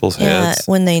under people's heads.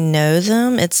 When they know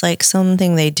them, it's like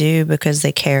something they do because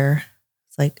they care.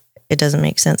 It's like, it doesn't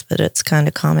make sense, but it's kind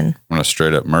of common. I'm going to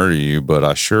straight up murder you, but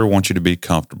I sure want you to be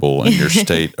comfortable in your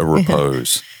state of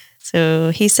repose. So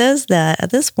he says that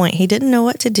at this point, he didn't know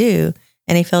what to do,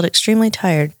 and he felt extremely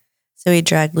tired. So he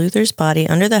dragged Luther's body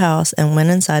under the house and went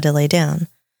inside to lay down.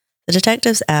 The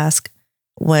detectives asked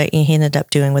what he ended up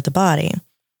doing with the body.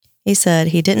 He said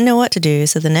he didn't know what to do,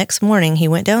 so the next morning he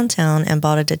went downtown and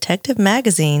bought a detective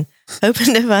magazine,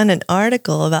 hoping to find an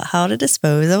article about how to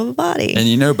dispose of a body. And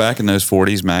you know, back in those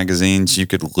 40s magazines, you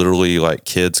could literally, like,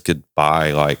 kids could buy,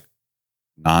 like,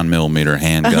 9mm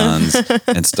handguns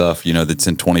and stuff, you know, that's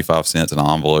in 25 cents in an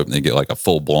envelope, and they get, like, a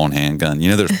full-blown handgun.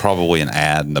 You know, there's probably an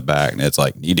ad in the back, and it's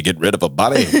like, need to get rid of a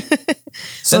body?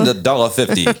 Send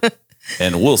 $1.50,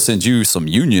 and we'll send you some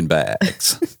Union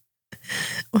bags.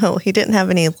 Well, he didn't have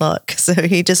any luck, so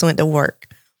he just went to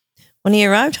work. When he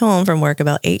arrived home from work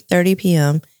about 8:30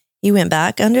 p.m., he went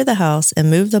back under the house and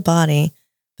moved the body,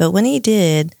 but when he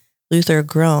did, Luther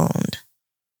groaned.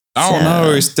 Oh,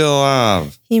 no, he's still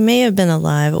alive. He may have been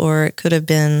alive, or it could have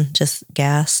been just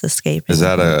gas escaping. Is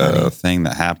that a thing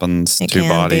that happens to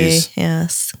bodies? Be,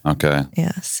 yes. Okay.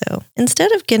 Yeah, so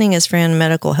instead of getting his friend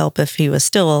medical help if he was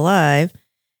still alive,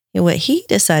 what he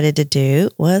decided to do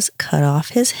was cut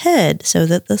off his head so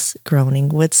that this groaning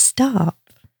would stop.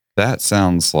 That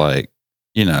sounds like,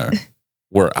 you know,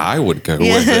 where I would go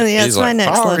with it. Yeah, he's my like,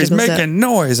 next oh, he's logical making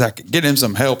noise. I could get him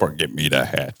some help or get me the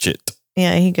hatchet.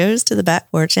 Yeah, he goes to the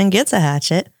back porch and gets a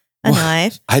hatchet, a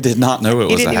knife. I did not know it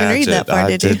was a hatchet. You didn't even read that part,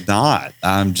 did you? I did not.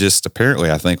 I'm just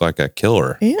apparently, I think, like a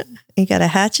killer. Yeah, he got a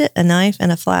hatchet, a knife,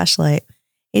 and a flashlight.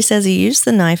 He says he used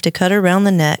the knife to cut around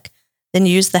the neck, then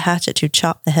used the hatchet to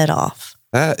chop the head off.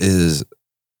 That is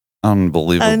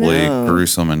unbelievably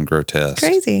gruesome and grotesque.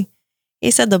 Crazy.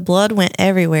 He said the blood went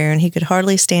everywhere and he could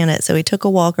hardly stand it, so he took a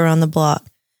walk around the block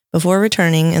before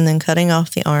returning and then cutting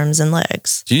off the arms and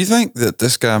legs. Do you think that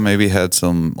this guy maybe had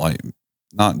some, like,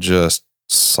 not just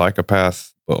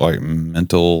psychopath, but like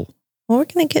mental Well, we're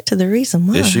going to get to the reason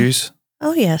why. issues?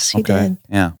 Oh, yes, he did.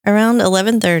 Yeah. Around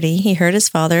 11:30, he heard his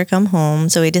father come home,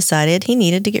 so he decided he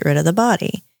needed to get rid of the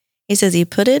body. He says he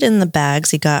put it in the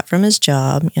bags he got from his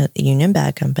job at the Union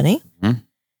Bag Company. Mm-hmm.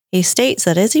 He states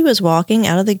that as he was walking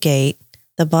out of the gate,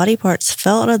 the body parts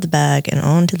fell out of the bag and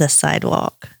onto the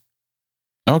sidewalk.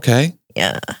 Okay.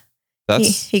 Yeah.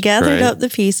 That's he gathered great. up the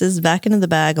pieces back into the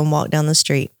bag and walked down the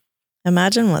street.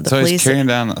 Imagine what the police... So he's carrying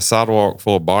down a sidewalk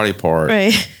full of body parts.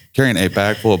 Right. Carrying a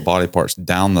bag full of body parts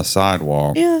down the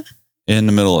sidewalk. Yeah. In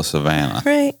the middle of Savannah.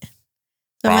 Right.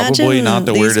 So probably not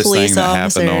the weirdest thing that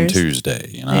happened on officers, Tuesday.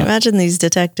 You know? Imagine these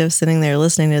detectives sitting there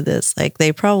listening to this. Like,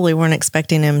 they probably weren't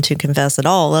expecting him to confess at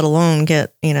all, let alone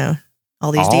get, you know,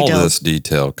 all these details. All this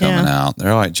detail coming out.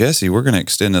 They're like, Jesse, we're going to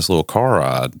extend this little car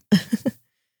ride.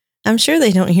 I'm sure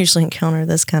they don't usually encounter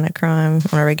this kind of crime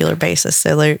on a regular basis.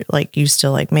 So they're like used to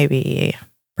like maybe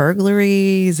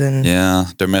burglaries and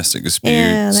domestic disputes.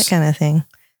 Yeah, that kind of thing.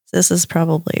 So this is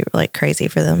probably like crazy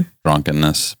for them.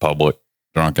 Drunkenness, public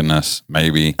drunkenness,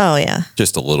 maybe. Oh, yeah.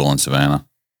 Just a little in Savannah.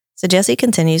 So Jesse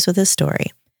continues with his story.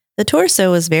 The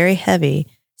torso was very heavy,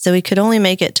 so he could only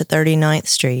make it to 39th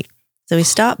Street. So he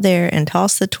stopped there and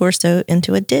tossed the torso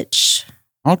into a ditch.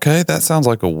 Okay, that sounds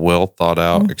like a well thought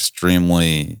out,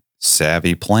 extremely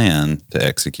savvy plan to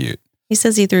execute. He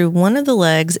says he threw one of the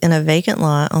legs in a vacant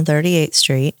lot on 38th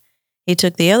Street. He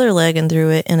took the other leg and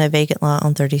threw it in a vacant lot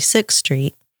on 36th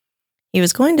Street. He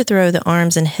was going to throw the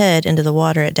arms and head into the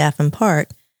water at Daffin Park,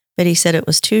 but he said it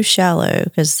was too shallow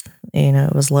because, you know,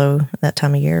 it was low that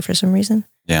time of year for some reason.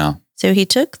 Yeah. So he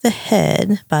took the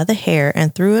head by the hair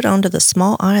and threw it onto the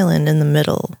small island in the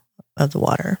middle of the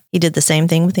water. He did the same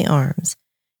thing with the arms.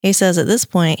 He says at this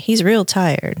point, he's real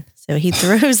tired. So he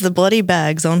throws the bloody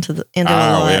bags into the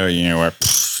lot. Yeah, you know what?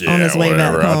 On his way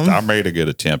back home. I made a good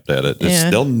attempt at it.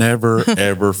 They'll never,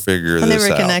 ever figure this out. They'll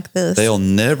never connect this. They'll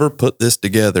never put this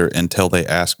together until they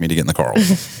ask me to get in the car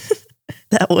with them.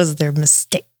 That was their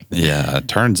mistake. Yeah, it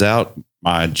turns out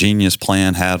my genius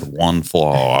plan had one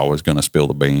flaw. I was going to spill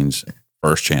the beans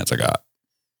first chance I got.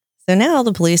 So now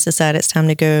the police decide it's time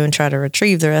to go and try to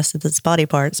retrieve the rest of its body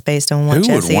parts based on what Who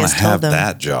Jesse would want has to told have them.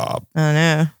 that job?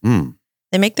 I know.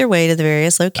 They make their way to the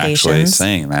various locations. Actually,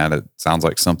 saying that, it sounds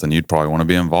like something you'd probably want to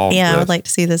be involved with. Yeah, I would like to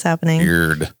see this happening.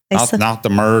 Weird. Not the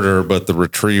murder, but the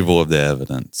retrieval of the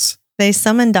evidence. They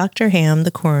summoned Dr. Ham,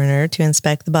 the coroner, to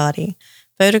inspect the body.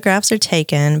 Photographs are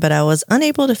taken, but I was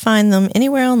unable to find them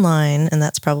anywhere online, and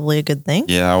that's probably a good thing.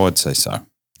 Yeah, I would say so.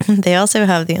 They also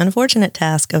have the unfortunate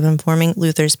task of informing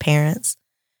Luther's parents.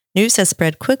 News has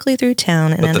spread quickly through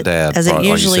town, and but the dad, as it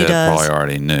usually like you said, does, probably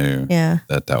already knew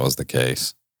that was the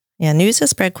case. Yeah, news has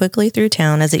spread quickly through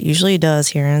town as it usually does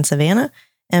here in Savannah.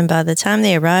 And by the time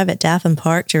they arrive at Daffin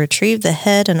Park to retrieve the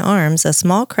head and arms, a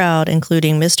small crowd,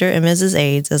 including Mr. and Mrs.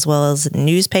 Aids, as well as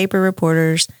newspaper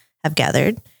reporters, have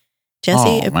gathered.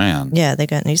 Jesse, man. Yeah, they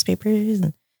got newspapers.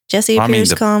 And Jesse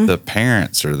appears calm. The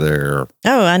parents are there.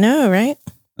 Oh, I know, right?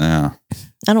 Yeah.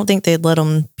 I don't think they'd let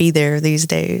them be there these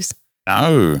days.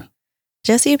 No.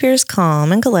 Jesse appears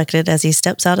calm and collected as he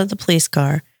steps out of the police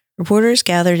car. Reporters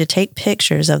gather to take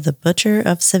pictures of the Butcher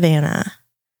of Savannah.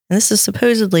 And this is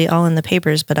supposedly all in the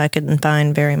papers, but I couldn't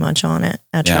find very much on it.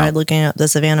 I tried looking up the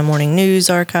Savannah Morning News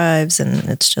archives, and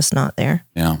it's just not there.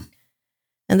 Yeah.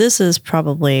 And this is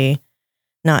probably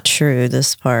not true,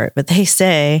 this part, but they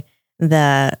say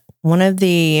that one of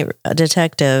the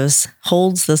detectives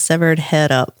holds the severed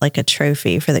head up like a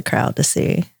trophy for the crowd to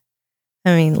see.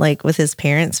 I mean, like with his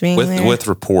parents being there. With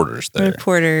reporters there.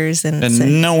 Reporters.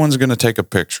 And no one's going to take a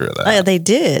picture of that. Oh, they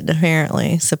did,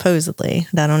 apparently, supposedly.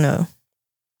 I don't know.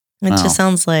 It just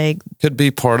sounds like... Could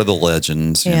be part of the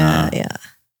legends, you know. Yeah.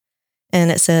 And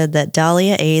it said that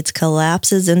Dahlia Aids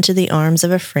collapses into the arms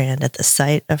of a friend at the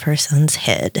sight of her son's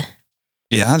head.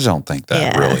 Yeah, I don't think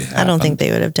that really happened. I don't think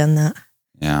they would have done that.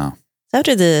 Yeah. So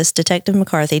after this, Detective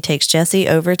McCarthy takes Jesse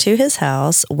over to his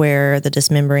house where the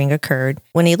dismembering occurred.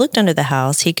 When he looked under the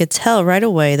house, he could tell right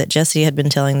away that Jesse had been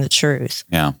telling the truth.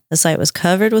 Yeah. The site was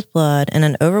covered with blood and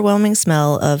an overwhelming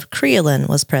smell of creolin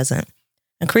was present.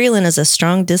 And creolin is a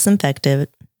strong disinfectant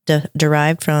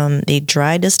derived from the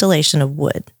dry distillation of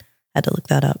wood. I had to look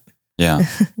that up. Yeah.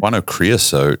 Well, I know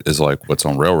creosote is like what's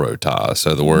on railroad ties.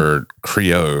 So the word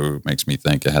creo makes me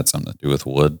think it had something to do with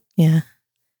wood. Yeah.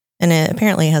 And it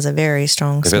apparently has a very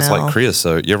strong smell. If it's like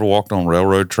creosote, you ever walked on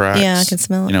railroad tracks? Yeah, I can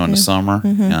smell it. You know, in the summer?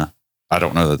 Mm-hmm. Yeah. I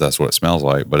don't know that that's what it smells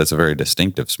like, but it's a very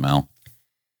distinctive smell.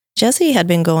 Jesse had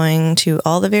been going to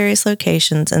all the various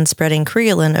locations and spreading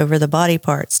creolin over the body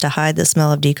parts to hide the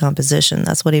smell of decomposition.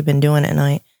 That's what he'd been doing at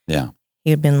night. Yeah.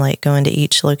 He had been like going to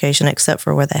each location except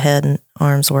for where the head and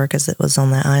arms were because it was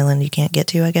on that island you can't get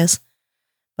to, I guess.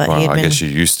 But I guess you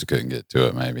used to couldn't get to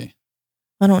it, maybe.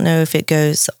 I don't know if it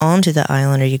goes onto the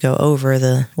island or you go over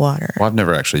the water. Well, I've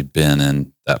never actually been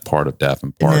in that part of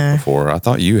Daffin Park before. I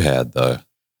thought you had, though.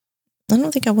 I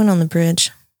don't think I went on the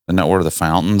bridge. Isn't that where the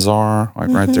fountains are? Like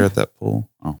right there at that pool?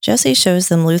 Oh. Jesse shows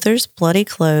them Luther's bloody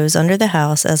clothes under the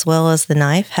house as well as the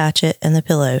knife, hatchet, and the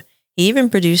pillow. He even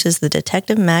produces the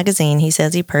detective magazine he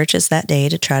says he purchased that day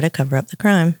to try to cover up the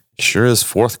crime. Sure is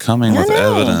forthcoming with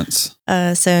evidence.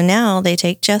 So now they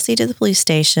take Jesse to the police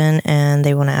station and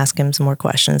they want to ask him some more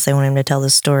questions. They want him to tell the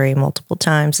story multiple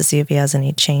times to see if he has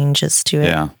any changes to it.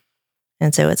 Yeah.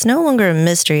 And so it's no longer a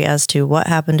mystery as to what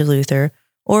happened to Luther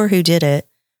or who did it,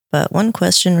 but one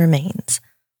question remains.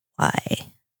 Why?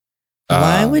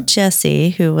 Why would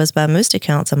Jesse, who was by most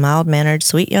accounts a mild-mannered,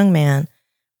 sweet young man,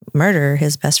 murder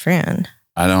his best friend?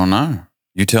 I don't know.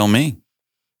 You tell me.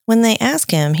 When they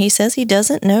ask him, he says he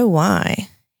doesn't know why.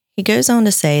 He goes on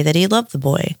to say that he loved the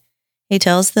boy. He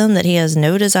tells them that he has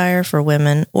no desire for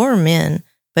women or men,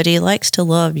 but he likes to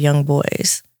love young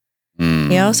boys.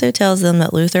 He also tells them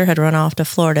that Luther had run off to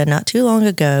Florida not too long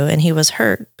ago and he was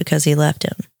hurt because he left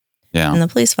him. Yeah. And the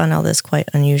police find all this quite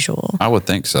unusual. I would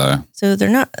think so. So they're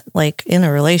not like in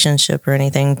a relationship or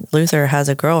anything. Luther has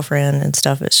a girlfriend and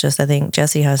stuff. It's just, I think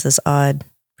Jesse has this odd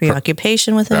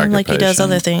preoccupation with him like he does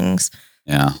other things.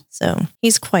 Yeah. So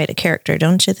he's quite a character,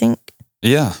 don't you think?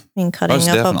 Yeah. I mean, cutting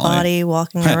up a body,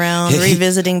 walking around,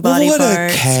 revisiting body parts.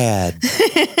 What a cad.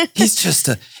 He's just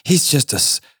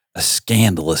a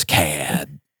scandalous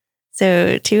cad.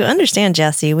 So to understand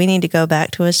Jesse, we need to go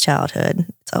back to his childhood.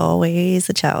 It's always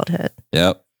a childhood.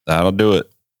 Yep. That'll do it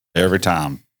every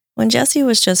time. When Jesse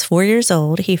was just 4 years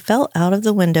old, he fell out of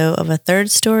the window of a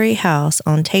third-story house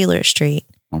on Taylor Street.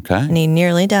 Okay. And he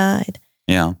nearly died.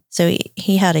 Yeah. So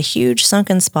he had a huge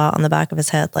sunken spot on the back of his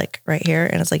head, like right here,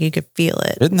 and it's like you could feel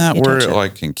it. Isn't that where it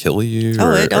like can kill you?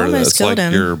 Oh, it almost killed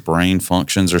him. Your brain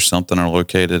functions or something are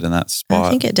located in that spot. I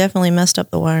think it definitely messed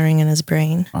up the wiring in his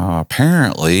brain.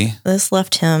 Apparently. This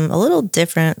left him a little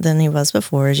different than he was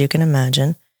before, as you can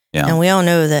imagine. Yeah. And we all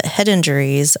know that head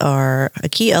injuries are a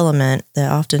key element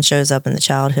that often shows up in the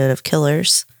childhood of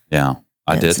killers. Yeah.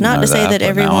 I didn't know that. It's not to say that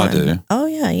everyone. Now I do. Oh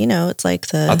yeah, it's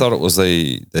like I thought it was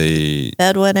they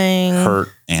bedwetting, hurt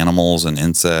animals and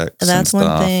insects. That's and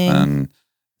stuff, one thing. And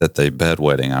that they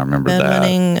bedwetting. I remember that.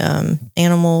 Bedwetting,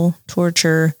 animal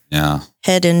torture. Yeah.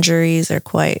 Head injuries are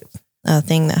quite a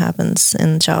thing that happens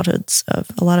in childhoods of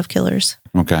a lot of killers.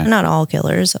 Okay. Not all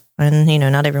killers, and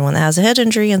not everyone that has a head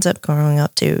injury ends up growing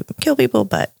up to kill people,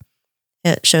 but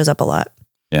it shows up a lot.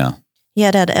 Yeah. He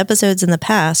had episodes in the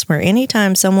past where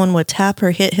anytime someone would tap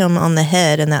or hit him on the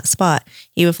head in that spot,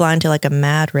 he would fly into like a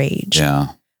mad rage. Yeah.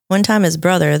 One time his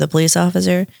brother, the police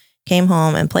officer, came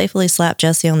home and playfully slapped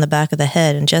Jesse on the back of the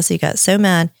head, and Jesse got so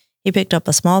mad, he picked up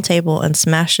a small table and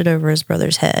smashed it over his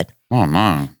brother's head. Oh,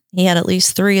 no. He had at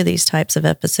least 3 of these types of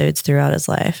episodes throughout his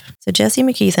life. So Jesse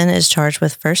McKeithen is charged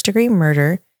with first-degree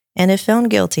murder, and if found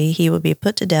guilty, he would be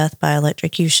put to death by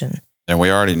electrocution. And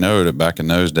we already know that back in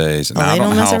those days, and I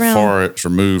don't know how far it's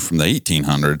removed from the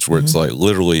 1800s, where it's like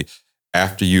literally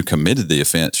after you committed the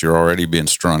offense, you're already being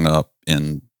strung up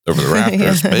over the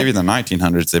rafters. Maybe in the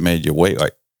 1900s, they made you wait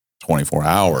like 24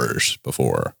 hours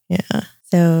before. Yeah.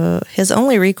 So his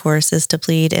only recourse is to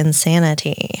plead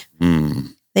insanity.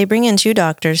 They bring in 2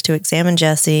 doctors to examine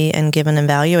Jesse and give an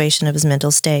evaluation of his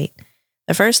mental state.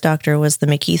 The first doctor was the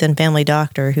McKeithen family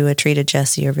doctor who had treated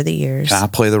Jesse over the years. Can I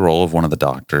play the role of one of the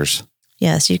doctors?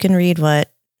 Yes, you can read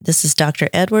what this is. Dr.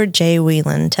 Edward J.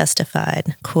 Whelan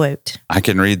testified, quote. I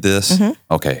can read this?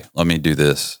 Okay, let me do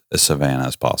this as Savannah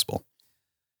as possible.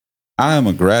 I am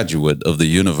a graduate of the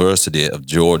University of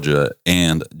Georgia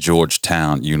and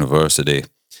Georgetown University.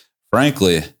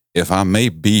 Frankly, if I may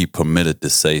be permitted to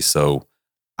say so,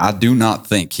 I do not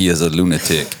think he is a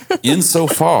lunatic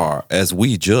insofar as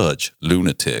we judge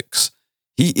lunatics.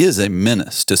 He is a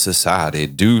menace to society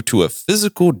due to a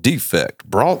physical defect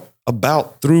brought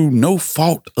about through no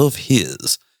fault of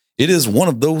his. It is one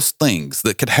of those things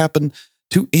that could happen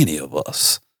to any of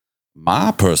us.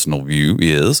 My personal view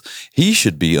is he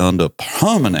should be under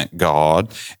permanent guard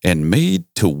and made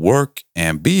to work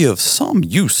and be of some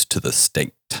use to the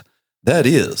state. That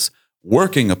is,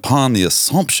 working upon the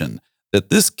assumption that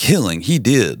this killing he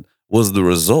did was the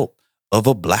result of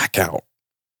a blackout.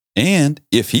 And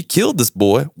if he killed this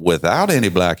boy without any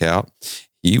blackout,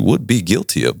 he would be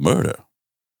guilty of murder.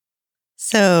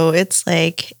 So it's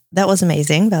like, that was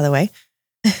amazing, by the way.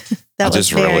 I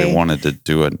just really wanted to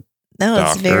do a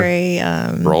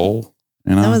role.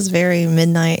 You know? That was very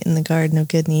Midnight in the Garden of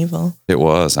Good and Evil. It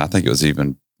was. I think it was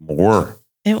even more.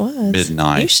 It was.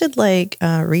 Midnight. You should read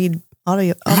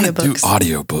audiobooks. Do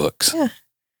audiobooks. Yeah.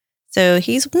 So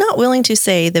he's not willing to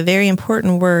say the very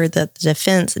important word that the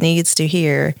defense needs to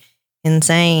hear.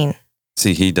 Insane.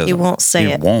 See, he doesn't. He won't say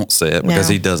it. He won't say it because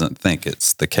he doesn't think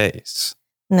it's the case.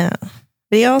 No.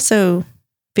 But he also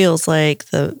feels like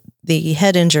the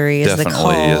head injury is the cause.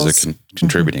 Definitely is a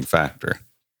contributing factor.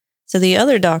 So the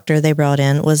other doctor they brought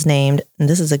in was named, and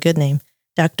this is a good name,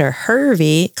 Dr.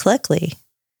 Hervey Cleckley.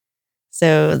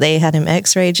 So they had him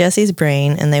x-ray Jesse's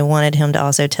brain, and they wanted him to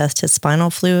also test his spinal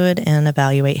fluid and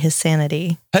evaluate his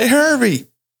sanity. Hey, Hervey,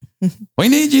 we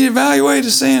need you to evaluate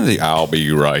his sanity. I'll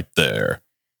be right there.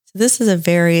 So this is a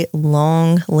very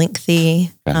long,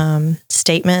 lengthy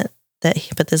statement,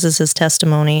 but this is his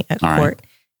testimony at court. Right.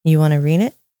 You want to read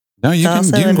it? No, you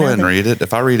can go ahead and read it.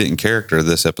 If I read it in character,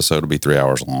 this episode will be 3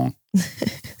 hours long.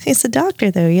 He's a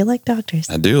doctor, though. You like doctors.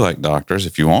 I do like doctors.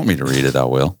 If you want me to read it, I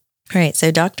will. All right.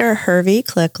 So Dr. Hervey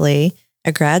Cleckley,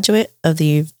 a graduate of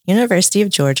the University of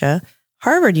Georgia,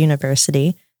 Harvard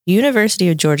University, University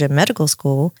of Georgia Medical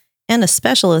School, and a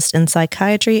specialist in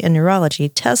psychiatry and neurology,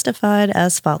 testified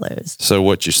as follows. So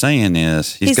what you're saying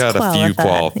is he's got a few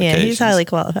qualifications. Yeah, he's highly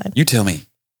qualified. You tell me.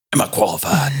 Am I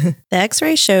qualified? The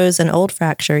x-ray shows an old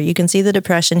fracture. You can see the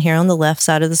depression here on the left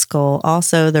side of the skull.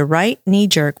 Also, the right knee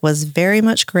jerk was very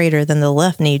much greater than the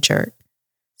left knee jerk.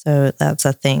 So that's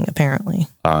a thing, apparently.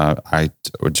 I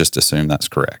would just assume that's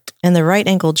correct. And the right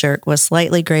ankle jerk was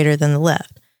slightly greater than the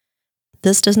left.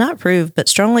 This does not prove, but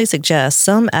strongly suggests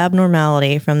some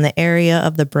abnormality from the area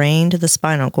of the brain to the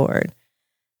spinal cord.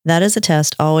 That is a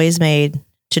test always made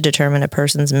to determine a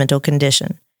person's mental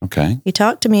condition. Okay. He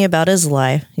talked to me about his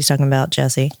life. He's talking about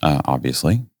Jesse.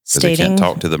 Obviously. Because he can't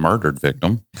talk to the murdered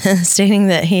victim. Stating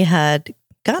that he had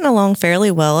gotten along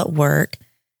fairly well at work,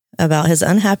 about his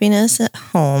unhappiness at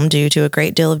home due to a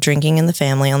great deal of drinking in the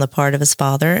family on the part of his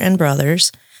father and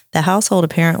brothers. The household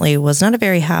apparently was not a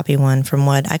very happy one from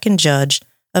what I can judge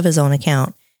of his own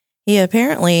account. He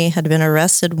apparently had been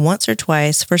arrested once or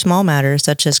twice for small matters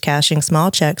such as cashing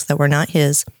small checks that were not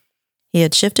his. He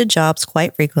had shifted jobs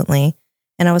quite frequently,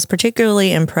 and I was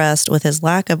particularly impressed with his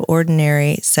lack of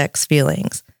ordinary sex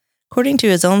feelings. According to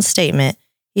his own statement,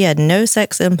 he had no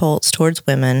sex impulse towards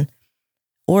women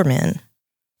or men.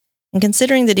 And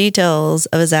considering the details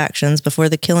of his actions before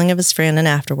the killing of his friend and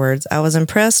afterwards, I was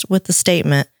impressed with the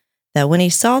statement that when he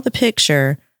saw the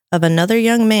picture of another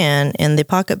young man in the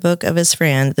pocketbook of his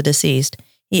friend, the deceased,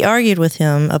 he argued with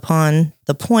him upon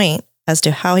the point as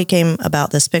to how he came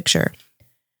about this picture,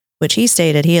 which he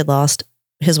stated he had lost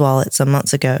his wallet some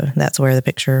months ago. That's where the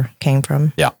picture came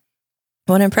from. Yeah.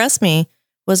 What impressed me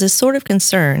was his sort of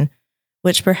concern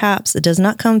which perhaps does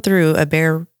not come through a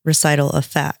bare recital of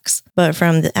facts, but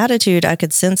from the attitude I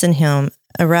could sense in him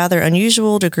a rather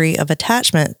unusual degree of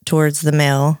attachment towards the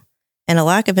male and a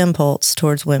lack of impulse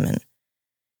towards women.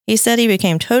 He said he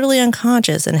became totally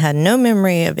unconscious and had no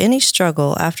memory of any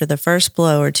struggle after the first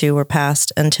blow or two were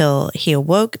passed until he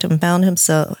awoke and found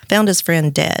his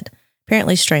friend dead,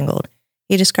 apparently strangled.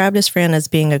 He described his friend as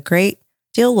being a great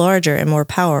deal larger and more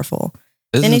powerful.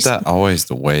 Isn't that always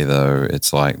the way, though?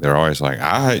 It's like, they're always like,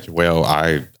 I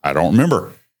don't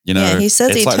remember. You know, yeah, he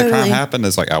says it's like the crime happened.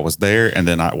 It's like I was there, and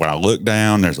then when I look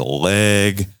down, there's a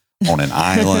leg on an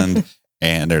island,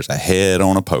 and there's a head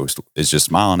on a post. It's just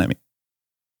smiling at me.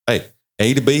 Hey,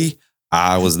 A to B,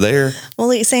 I was there.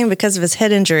 Well, he's saying because of his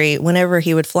head injury, whenever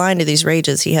he would fly into these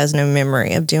rages, he has no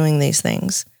memory of doing these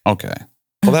things. Okay.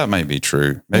 Well, that may be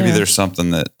true. Maybe there's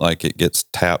something that like it gets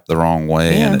tapped the wrong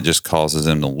way and it just causes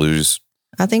him to lose.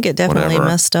 I think it definitely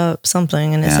messed up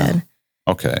something in his head.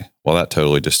 Okay. Well, that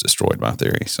totally just destroyed my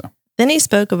theory. So then he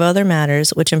spoke of other matters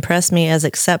which impressed me as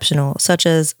exceptional, such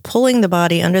as pulling the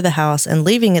body under the house and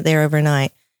leaving it there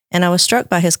overnight. And I was struck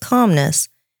by his calmness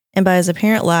and by his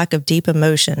apparent lack of deep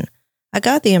emotion. I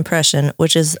got the impression,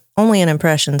 which is only an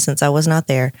impression since I was not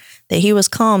there, that he was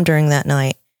calm during that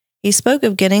night. He spoke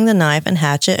of getting the knife and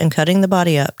hatchet and cutting the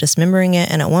body up, dismembering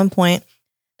it, and at one point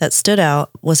that stood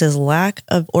out was his lack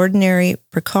of ordinary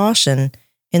precaution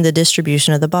in the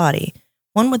distribution of the body.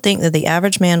 One would think that the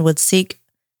average man would seek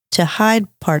to hide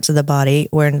parts of the body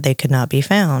where they could not be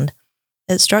found.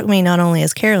 It struck me not only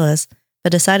as careless,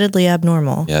 but decidedly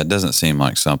abnormal. Yeah, it doesn't seem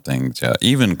like something,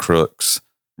 even crooks,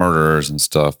 murderers and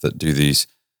stuff that do these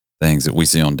things that we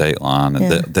see on Dateline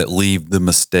and that leave the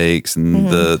mistakes and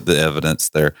the evidence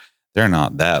there. They're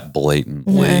not that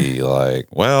blatantly like,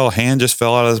 well, hand just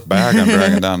fell out of his bag. I'm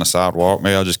dragging down the sidewalk.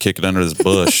 Maybe I'll just kick it under this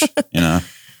bush, you know.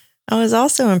 I was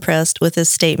also impressed with his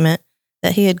statement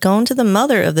that he had gone to the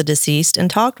mother of the deceased and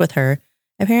talked with her,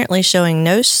 apparently showing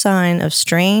no sign of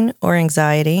strain or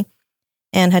anxiety,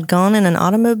 and had gone in an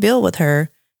automobile with her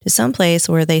to some place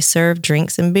where they served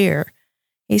drinks and beer.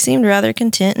 He seemed rather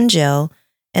content in jail,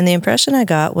 and the impression I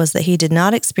got was that he did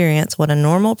not experience what a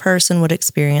normal person would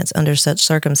experience under such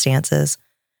circumstances.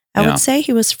 I would say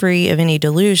he was free of any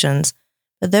delusions,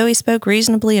 but though he spoke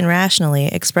reasonably and rationally,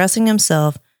 expressing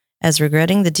himself as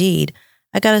regretting the deed,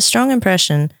 I got a strong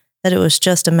impression that it was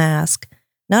just a mask,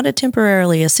 not a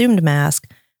temporarily assumed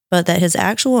mask, but that his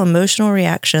actual emotional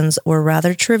reactions were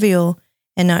rather trivial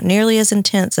and not nearly as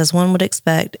intense as one would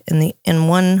expect in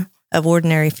one of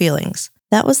ordinary feelings.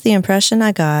 That was the impression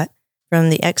I got from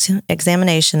the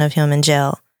examination of him in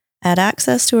jail. I had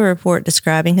access to a report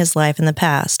describing his life in the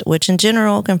past, which in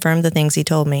general confirmed the things he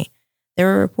told me. There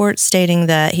were reports stating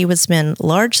that he would spend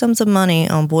large sums of money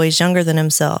on boys younger than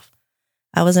himself.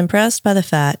 I was impressed by the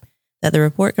fact that the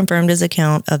report confirmed his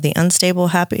account of the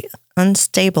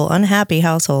unstable, unhappy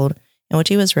household in which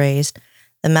he was raised,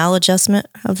 the maladjustment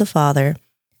of the father,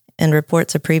 and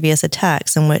reports of previous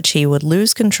attacks in which he would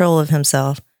lose control of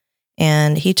himself.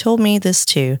 And he told me this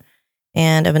too,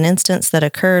 and of an instance that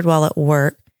occurred while at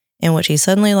work in which he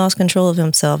suddenly lost control of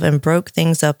himself and broke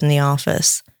things up in the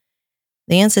office.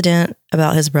 The incident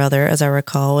about his brother, as I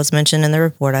recall, was mentioned in the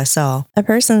report I saw. A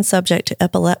person subject to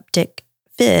epileptic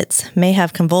fits may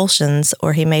have convulsions,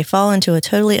 or he may fall into a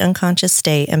totally unconscious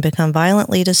state and become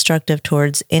violently destructive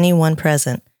towards anyone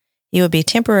present. He would be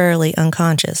temporarily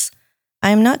unconscious. I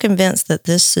am not convinced that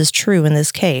this is true in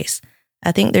this case.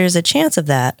 I think there is a chance of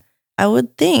that. I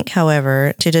would think,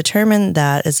 however, to determine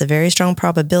that is a very strong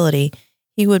probability,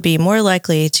 he would be more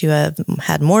likely to have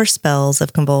had more spells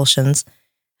of convulsions,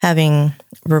 having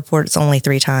reports only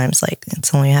 3 times, like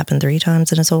it's only happened 3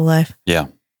 times in his whole life. Yeah.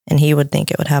 And he would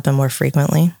think it would happen more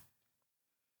frequently.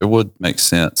 It would make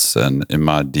sense. And in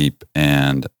my deep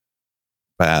and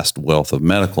vast wealth of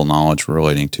medical knowledge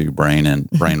relating to brain and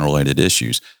brain-related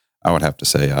issues, I would have to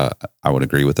say I would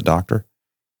agree with the doctor.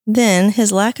 Then,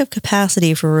 his lack of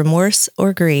capacity for remorse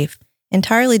or grief,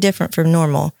 entirely different from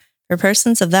normal. For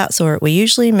persons of that sort, we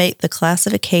usually make the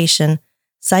classification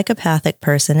psychopathic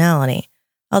personality.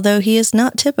 Although he is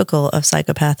not typical of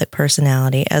psychopathic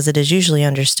personality as it is usually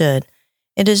understood,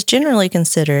 it is generally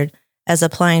considered as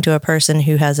applying to a person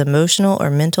who has emotional or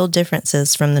mental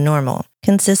differences from the normal,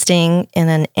 consisting in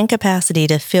an incapacity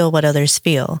to feel what others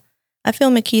feel. I feel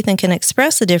McKeithen can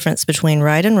express the difference between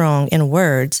right and wrong in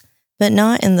words, but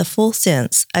not in the full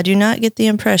sense. I do not get the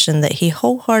impression that he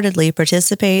wholeheartedly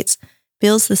participates,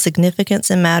 feels the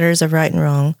significance in matters of right and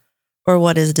wrong, or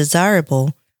what is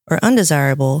desirable or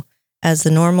undesirable, as the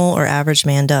normal or average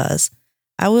man does.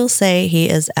 I will say he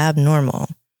is abnormal.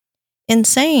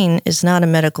 Insane is not a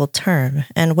medical term,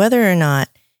 and whether or not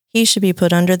he should be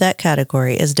put under that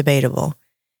category is debatable.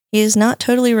 He is not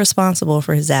totally responsible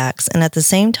for his acts, and at the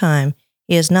same time,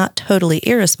 he is not totally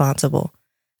irresponsible.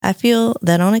 I feel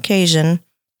that on occasion,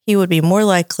 he would be more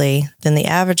likely than the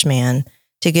average man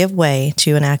to give way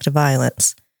to an act of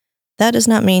violence. That does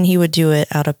not mean he would do it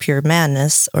out of pure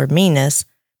madness or meanness,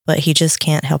 but he just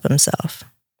can't help himself.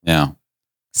 Yeah.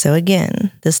 So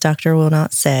again, this doctor will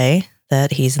not say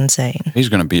that he's insane. He's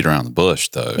going to beat around the bush,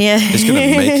 though. Yeah. He's going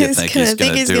to make you think he's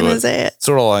going to do it. Say it.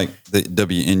 Sort of like the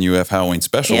WNUF Halloween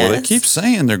special where they keep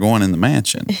saying they're going in the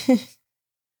mansion.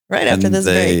 Right after this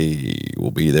break. They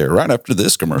will be there right after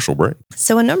this commercial break.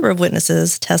 So a number of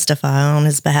witnesses testify on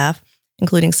his behalf,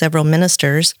 including several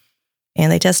ministers, and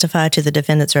they testify to the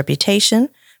defendant's reputation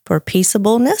for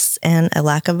peaceableness and a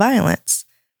lack of violence.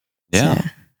 Yeah.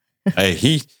 So. Hey,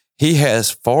 he has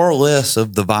far less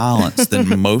of the violence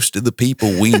than most of the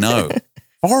people we know.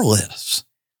 Far less.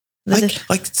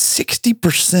 Like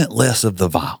 60% less of the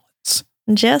violence.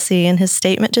 Jesse, in his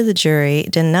statement to the jury,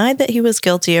 denied that he was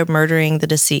guilty of murdering the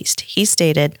deceased. He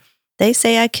stated, "They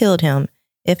say I killed him.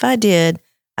 If I did,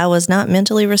 I was not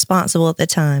mentally responsible at the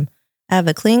time. I have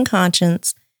a clean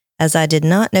conscience, as I did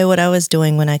not know what I was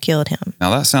doing when I killed him."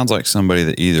 Now, that sounds like somebody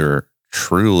that either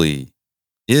truly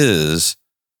is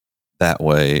that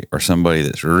way or somebody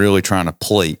that's really trying to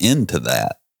play into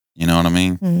that. You know what I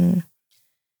mean? Mm-hmm.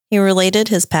 He related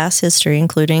his past history,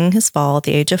 including his fall at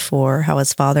the age of 4, how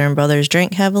his father and brothers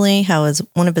drank heavily, how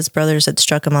one of his brothers had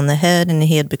struck him on the head and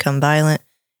he had become violent,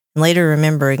 and later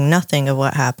remembering nothing of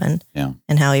what happened,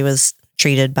 and how he was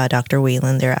treated by Dr.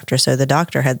 Whelan thereafter. So the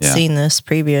doctor had seen this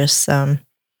previous,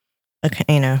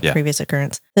 previous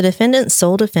occurrence. The defendant's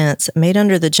sole defense, made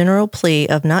under the general plea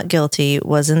of not guilty,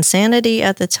 was insanity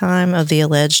at the time of the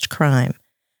alleged crime.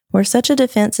 Where such a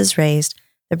defense is raised,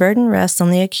 the burden rests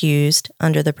on the accused,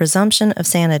 under the presumption of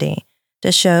sanity,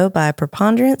 to show by a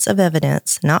preponderance of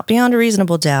evidence, not beyond a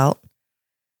reasonable doubt.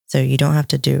 So you don't have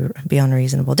to do beyond a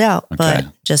reasonable doubt, but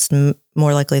just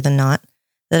more likely than not,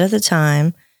 that at the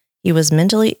time he was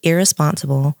mentally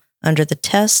irresponsible under the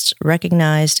tests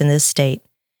recognized in this state.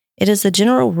 It is the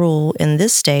general rule in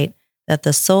this state that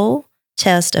the sole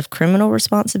test of criminal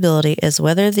responsibility is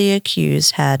whether the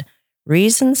accused had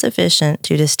reason sufficient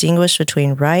to distinguish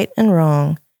between right and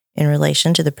wrong in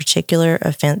relation to the particular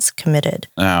offense committed.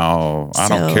 Now, I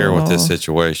don't care what this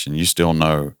situation, you still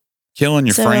know killing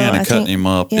your friend and cutting him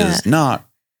up is not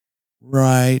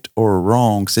right or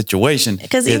wrong situation.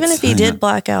 Because even if he did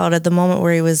black out at the moment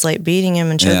where he was like beating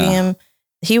him and choking him,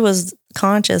 he was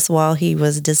conscious while he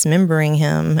was dismembering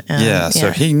him.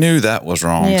 So he knew that was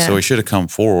wrong. So he should have come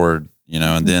forward,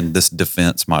 and then this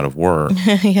defense might have worked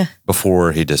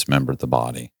before he dismembered the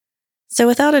body. So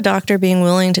without a doctor being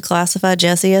willing to classify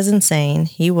Jesse as insane,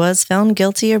 he was found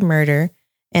guilty of murder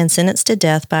and sentenced to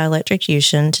death by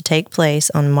electrocution to take place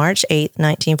on March 8,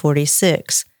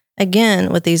 1946.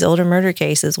 Again, with these older murder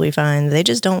cases, we find they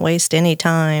just don't waste any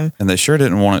time. And they sure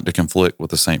didn't want it to conflict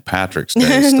with the St. Patrick's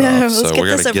Day stuff. So we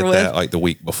got to get that like the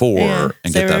week before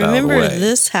and get that out of the way. Remember,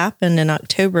 this happened in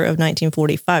October of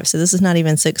 1945. So this is not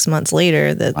even 6 months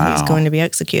later that he's going to be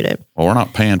executed. Well, we're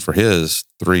not paying for his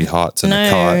 3 hots and a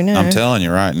cot. No. I'm telling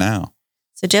you right now.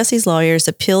 So Jesse's lawyers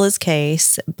appeal his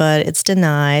case, but it's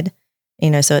denied.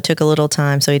 So it took a little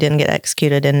time. So he didn't get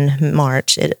executed in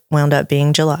March. It wound up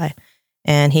being July.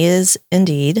 And he is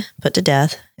indeed put to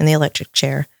death in the electric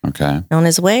chair. Okay. On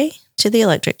his way to the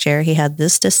electric chair, he had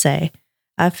this to say: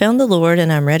 "I've found the Lord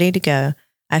and I'm ready to go.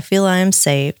 I feel I am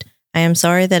saved. I am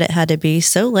sorry that it had to be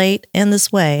so late and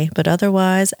this way, but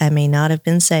otherwise I may not have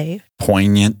been saved."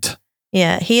 Poignant.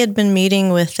 Yeah, he had been meeting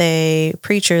with a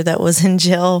preacher that was in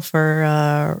jail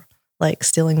for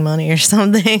stealing money or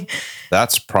something.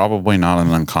 That's probably not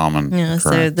an uncommon occurrence.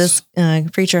 So this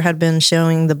preacher had been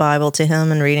showing the Bible to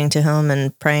him and reading to him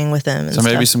and praying with him. And so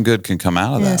maybe some good can come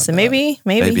out of that. So maybe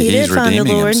he he's did find the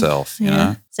redeeming Lord. Himself. You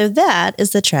know. So that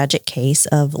is the tragic case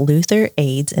of Luther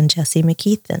Ades and Jesse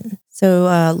McKeithen.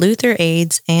 So Luther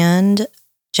Ades and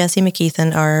Jesse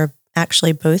McKeithen are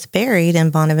actually both buried in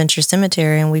Bonaventure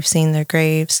Cemetery, and we've seen their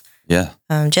graves. Yeah.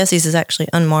 Jesse's is actually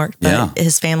unmarked, but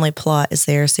his family plot is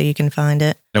there, so you can find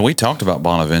it. And we talked about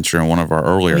Bonaventure in one of our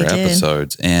earlier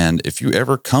episodes. And if you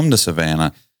ever come to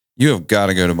Savannah, you have got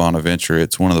to go to Bonaventure.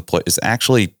 It's one of the places. It's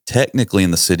actually technically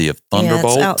in the city of Thunderbolt.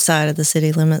 Yeah, it's outside of the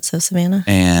city limits of Savannah.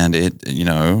 And it,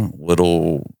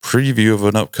 little preview of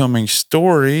an upcoming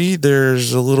story.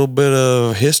 There's a little bit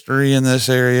of history in this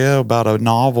area about a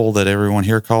novel that everyone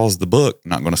here calls The Book. I'm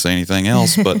not going to say anything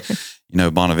else, but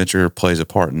Bonaventure plays a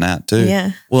part in that too.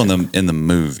 Yeah. Well, in the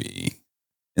movie,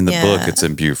 in the book, it's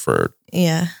in Beaufort.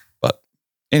 Yeah. But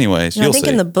anyways, I think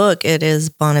in the book it is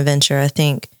Bonaventure. I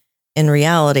think in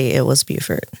reality, it was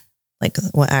Buford. Like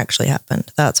what actually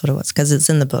happened. That's what it was, because it's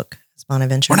in the book, It's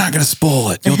Bonaventure. We're not going to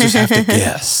spoil it. You'll just have to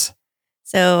guess.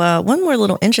 So one more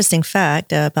little interesting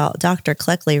fact about Dr.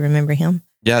 Cleckley. Remember him?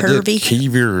 Yeah, Hervey.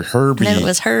 Hervey. No, it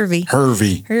was Hervey.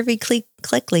 Hervey.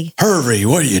 Cleckley. Hervey,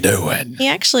 what are you doing? He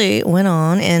actually went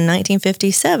on in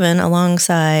 1957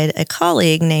 alongside a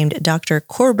colleague named Dr.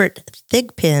 Corbett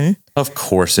Thigpen. Of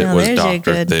course it was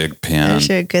Dr. Thigpen. There's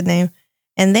a good name.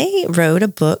 And they wrote a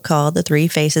book called The Three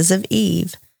Faces of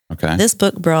Eve. Okay. This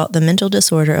book brought the mental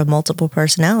disorder of multiple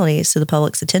personalities to the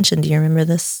public's attention. Do you remember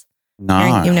this?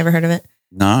 No. You've never heard of it?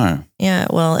 No. Yeah,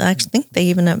 well, I actually think they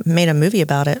even made a movie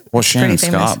about it. Well, It's Shannon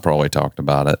pretty famous. Scott probably talked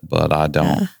about it, but I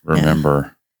don't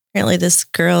remember. Apparently this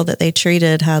girl that they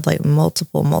treated had like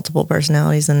multiple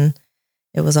personalities, and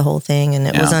it was a whole thing, and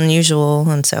it was unusual.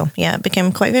 And so, it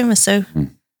became quite famous. So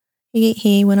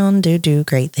he went on to do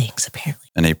great things, apparently.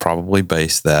 And he probably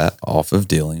based that off of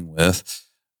dealing with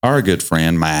our good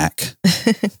friend, Mac.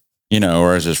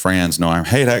 Or as his friends know him,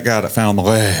 hey, that guy that found the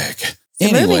leg.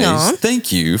 So moving on.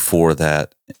 Thank you for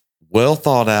that well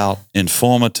thought out,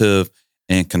 informative,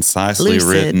 and concisely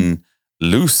written,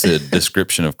 lucid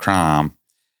description of crime.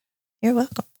 You're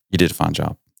welcome. You did a fine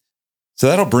job. So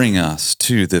that'll bring us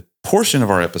to the portion of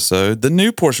our episode, the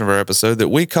new portion of our episode that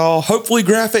we call Hopefully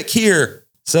Graphic Here.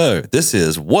 So this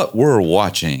is what we're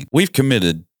watching. We've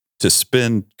committed to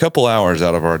spend a couple hours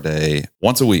out of our day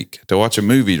once a week to watch a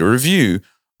movie to review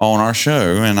on our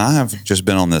show. And I have just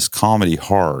been on this comedy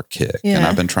horror kick and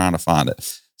I've been trying to find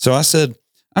it. So I said,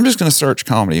 I'm just going to search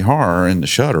comedy horror in the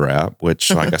Shudder app,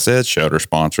 which, like I said, Shudder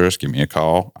sponsor us. Give me a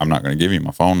call. I'm not going to give you my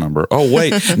phone number. Oh,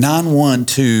 wait,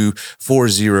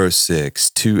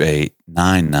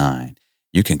 912-406-2899.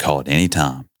 You can call it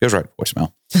anytime. Goes right to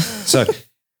voicemail. So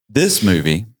this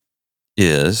movie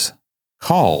is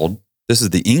called, this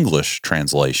is the English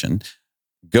translation,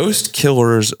 Ghost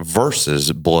Killers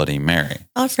versus Bloody Mary.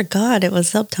 Oh, I forgot it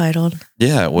was subtitled.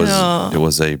 Yeah, it was. It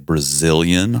was a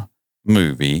Brazilian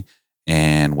movie.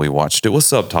 And we watched it with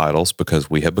subtitles because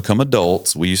we had become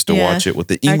adults. We used to watch it with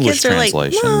the English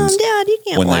translations. Like, Mom, Dad, you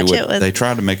can't watch it with... They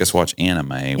tried to make us watch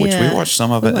anime, which we watched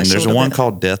some of it. And there's one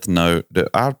called Death Note that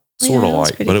I sort of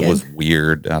like, but it was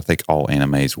weird. I think all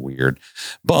anime is weird.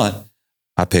 But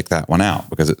I picked that one out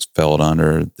because it fell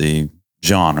under the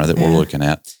genre that we're looking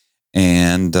at.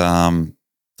 And the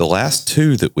last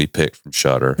two that we picked from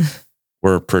Shudder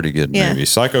were pretty good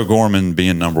movies. Psycho Gorman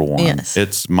being number one. Yes.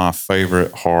 It's my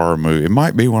favorite horror movie. It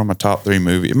might be one of my top three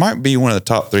movies. It might be one of the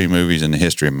top three movies in the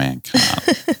history of mankind.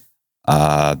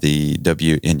 The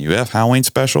WNUF Halloween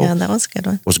special. Yeah, that was a good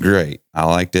one. Was great. I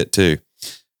liked it too.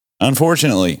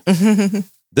 Unfortunately,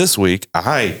 this week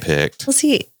I picked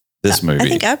this movie. I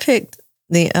think I picked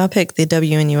the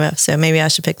WNUF, so maybe I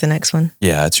should pick the next one.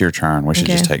 Yeah, it's your turn. We should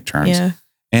just take turns. Yeah.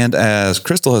 And as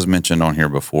Crystal has mentioned on here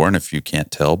before, and if you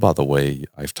can't tell by the way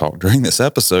I've talked during this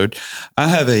episode, I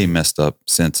have a messed up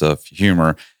sense of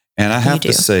humor. And I have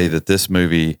to say that this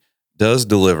movie does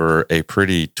deliver a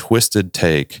pretty twisted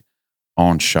take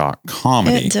on shock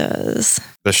comedy. It does.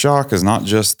 The shock is not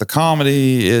just the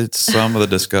comedy, it's some of the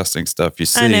disgusting stuff you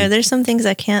see. I know, there's some things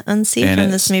I can't unsee from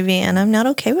this movie, and I'm not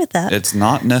okay with that. It's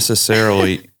not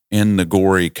necessarily in the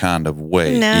gory kind of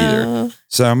way either.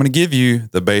 So I'm going to give you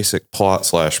the basic plot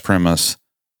 / premise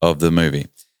of the movie.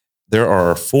 There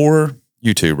are 4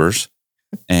 YouTubers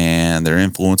and they're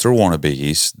influencer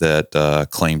wannabes that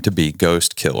claim to be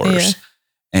ghost killers.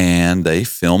 And they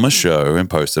film a show and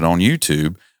post it on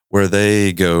YouTube where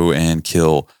they go and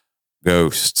kill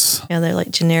ghosts. Yeah, they're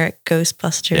like generic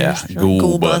Ghostbusters. Yeah,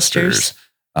 ghoul busters.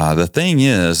 The thing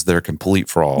is, they're complete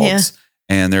frauds. Yeah.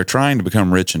 And they're trying to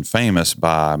become rich and famous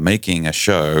by making a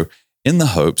show in the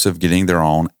hopes of getting their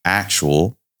own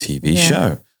actual TV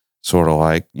show. Sort of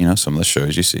like, some of the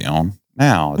shows you see on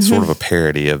now. It's sort of a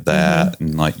parody of that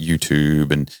and like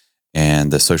YouTube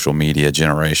and the social media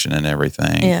generation and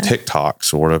everything. Yeah. TikTok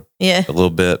sort of a little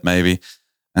bit maybe.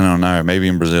 I don't know. Maybe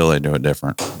in Brazil they do it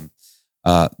different.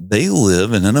 They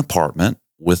live in an apartment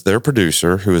with their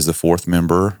producer, who is the 4th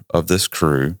member of this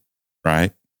crew,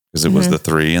 right? Because it was the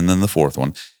 3 and then the 4th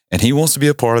one. And he wants to be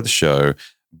a part of the show,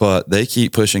 but they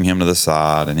keep pushing him to the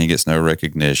side and he gets no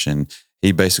recognition.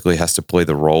 He basically has to play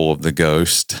the role of the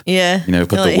ghost. Yeah. Put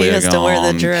the wig he has on. To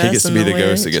wear the dress, he gets to be the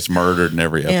ghost that gets murdered in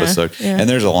every episode. Yeah. And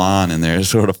there's a line in there, it's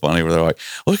sort of funny, where they're like,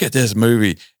 look at this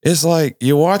movie. It's like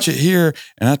you watch it here,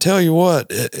 and I tell you what,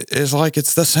 it's like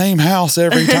it's the same house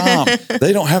every time.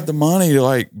 They don't have the money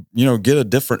to get a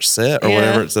different set or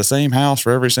whatever. It's the same house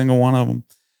for every single one of them.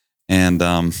 And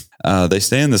they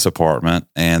stay in this apartment,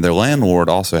 and their landlord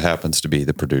also happens to be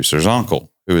the producer's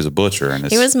uncle, who is a butcher. And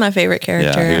he was my favorite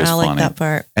character. Yeah, he was I like funny. that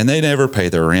part. And they never pay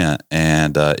their rent.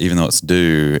 And even though it's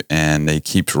due, and he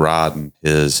keeps riding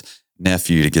his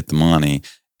nephew to get the money.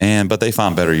 But they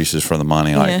find better uses for the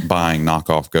money, like buying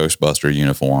knockoff Ghostbuster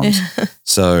uniforms.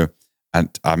 So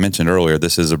I mentioned earlier,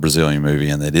 this is a Brazilian movie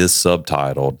and it is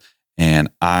subtitled. And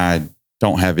I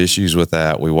don't have issues with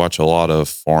that. We watch a lot of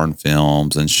foreign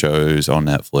films and shows on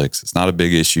Netflix. It's not a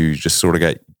big issue. You just sort of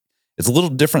it's a little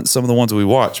different some of the ones we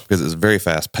watch because it's very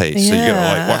fast paced. So you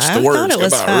got to watch the words go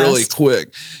by really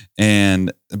quick.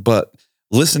 But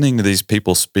listening to these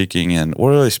people speaking in,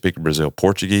 what do they speak in Brazil?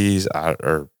 Portuguese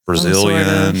or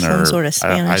Brazilian some sort of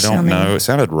Spanish. I don't know. It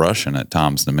sounded Russian at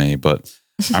times to me, but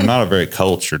I'm not a very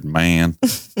cultured man.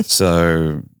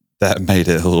 So that made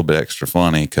it a little bit extra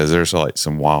funny because there's like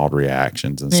some wild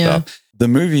reactions and stuff. The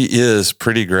movie is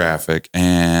pretty graphic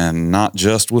and not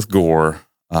just with gore.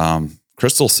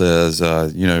 Crystal says,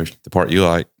 the part you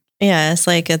like. Yeah, it's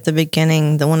like at the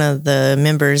beginning, one of the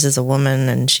members is a woman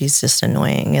and she's just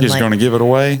annoying. And she's going to give it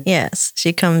away? Yes.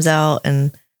 She comes out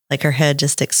and like her head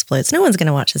just explodes. No one's going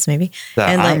to watch this movie.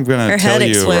 And like her head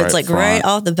explodes right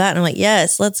off the bat. And I'm like,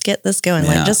 yes, let's get this going.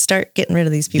 Like just start getting rid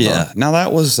of these people. Yeah. Now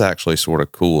that was actually sort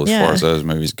of cool as far as those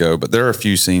movies go, but there are a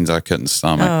few scenes I couldn't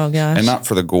stomach. Oh gosh. And not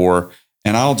for the gore.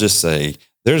 And I'll just say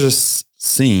there's a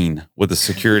scene with a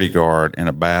security guard in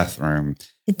a bathroom.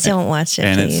 Don't watch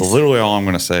it, please. It's literally all I'm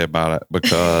going to say about it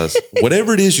because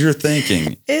whatever it is you're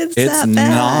thinking, it's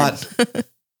not.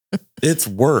 It's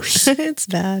worse. It's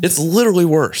bad. It's literally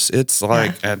worse. It's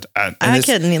like I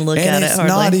couldn't even look at it. It's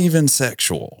not even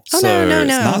sexual. Oh, no. It's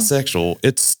not sexual.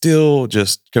 It's still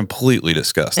just completely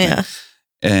disgusting. Yeah.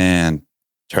 And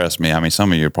trust me, I mean,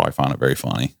 some of you would probably find it very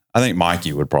funny. I think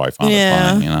Mikey would probably find it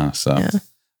funny. So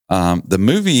the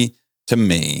movie to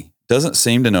me doesn't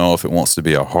seem to know if it wants to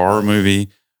be a horror movie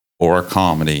or a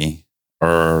comedy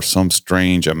or some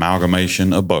strange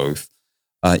amalgamation of both.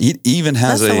 It even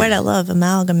has That's the word I love,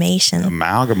 amalgamation.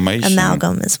 Amalgamation.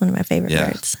 Amalgam is one of my favorite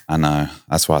words. I know.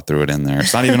 That's why I threw it in there.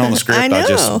 It's not even on the script. I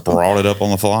just brought it up on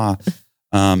the fly.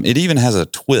 It even has a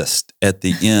twist at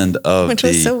the end of which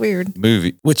was so weird.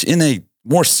 Movie, which in a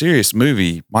more serious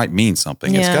movie might mean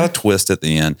something. It's got a twist at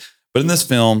the end. But in this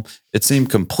film, it seemed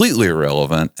completely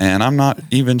irrelevant, and I'm not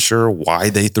even sure why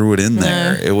they threw it in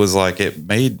there. It was like it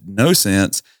made no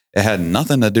sense. It had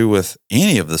nothing to do with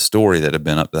any of the story that had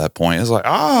been up to that point. It was like,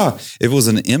 if it was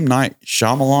an M. Night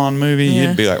Shyamalan movie,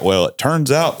 you'd be like, well, it turns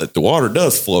out that the water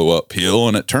does flow uphill,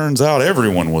 and it turns out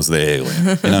everyone was the alien.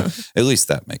 At least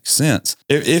that makes sense.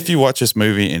 If you watch this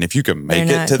movie, and if you can make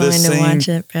it to this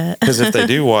scene, because if they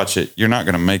do watch it, you're not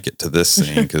going to make it to this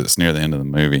scene because it's near the end of the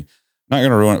movie. Not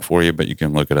going to ruin it for you, but you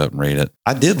can look it up and read it.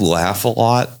 I did laugh a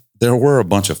lot. There were a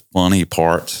bunch of funny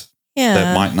parts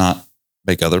that might not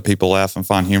make other people laugh and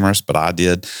find humorous, but I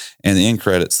did. And the end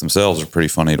credits themselves are pretty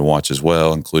funny to watch as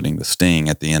well, including the sting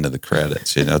at the end of the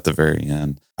credits, at the very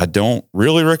end. I don't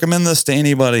really recommend this to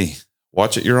anybody.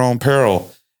 Watch at your own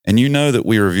peril. And you know that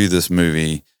we review this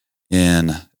movie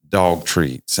in dog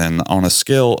treats and on a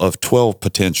scale of 12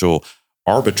 potential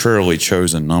arbitrarily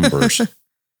chosen numbers.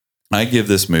 I give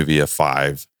this movie a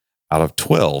 5 out of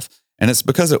 12. And it's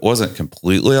because it wasn't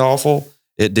completely awful.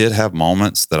 It did have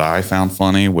moments that I found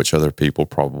funny, which other people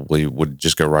probably would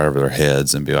just go right over their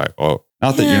heads and be like, oh,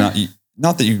 not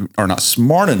that you are not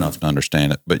smart enough to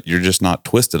understand it, but you're just not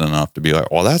twisted enough to be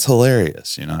like, well, that's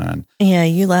hilarious, And,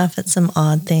 you laugh at some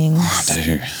odd things. I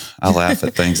do. I laugh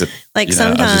at things that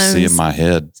sometimes I just see in my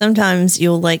head. Sometimes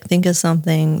you'll think of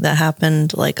something that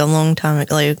happened a long time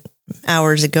ago,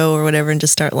 hours ago or whatever, and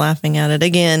just start laughing at it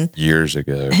again. Years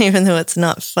ago. Even though it's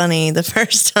not funny the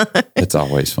first time. It's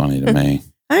always funny to me.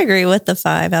 I agree with the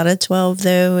 5 out of 12,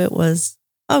 though. It was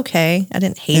okay. I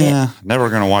didn't hate it. Yeah, never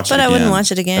going to watch it again. But I wouldn't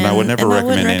watch it again. And I would never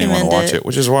recommend anyone watch it,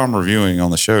 which is why I'm reviewing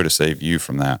on the show to save you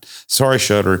from that. Sorry,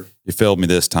 Shudder, you failed me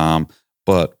this time,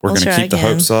 but we're going to keep the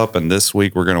hopes up. And this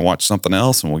week we're going to watch something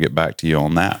else, and we'll get back to you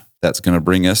on that. That's going to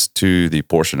bring us to the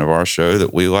portion of our show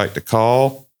that we like to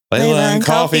call Layla and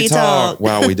Coffee Talk.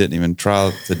 Wow, we didn't even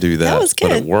try to do that, was good.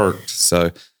 But it worked.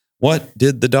 So what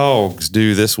did the dogs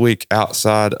do this week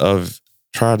outside of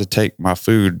try to take my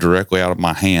food directly out of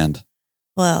my hand?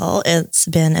 Well, it's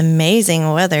been amazing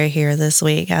weather here this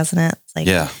week, hasn't it?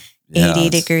 It's 80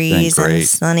 degrees and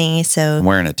sunny. So I'm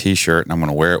wearing a t-shirt and I'm going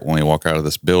to wear it when we walk out of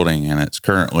this building, and it's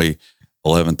currently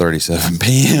 11:37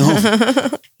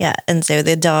 p.m. Yeah. And so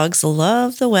the dogs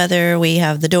love the weather. We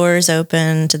have the doors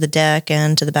open to the deck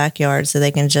and to the backyard so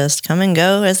they can just come and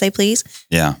go as they please.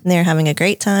 Yeah. And they're having a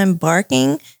great time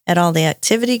barking at all the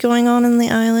activity going on in the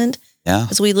island. Yeah.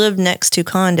 Because we live next to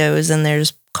condos and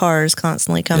there's cars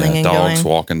constantly coming and dogs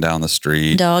going. walking down the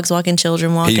street. Dogs walking,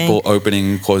 children walking. People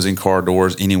opening and closing car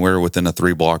doors anywhere within a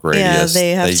 3-block radius. Yeah,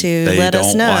 they have to let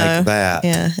us know. They don't like that.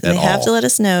 Yeah, they have to let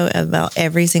us know about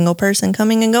every single person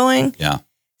coming and going. Yeah.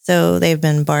 So they've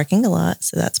been barking a lot.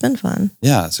 So that's been fun.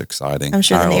 Yeah, it's exciting. I'm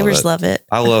sure the neighbors love it.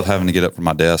 I love having to get up from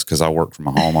my desk because I work from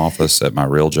my home office at my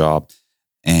real job.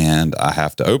 And I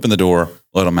have to open the door,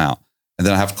 let them out. And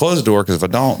then I have to close the door because if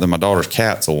I don't, then my daughter's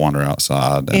cats will wander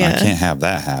outside. And I can't have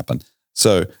that happen.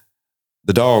 So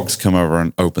the dogs come over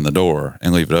and open the door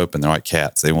and leave it open. They're like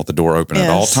cats. They want the door open at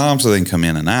all times so they can come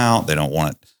in and out. They don't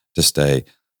want it to stay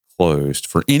closed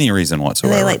for any reason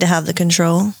whatsoever. They like to have the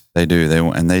control. They do.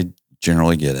 They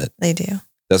generally get it. They do.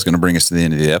 That's going to bring us to the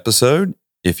end of the episode.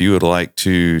 If you would like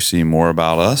to see more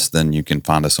about us, then you can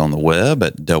find us on the web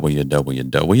at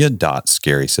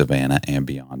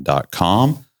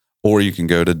www.scarysavannahlandbeyond.com, or you can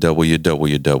go to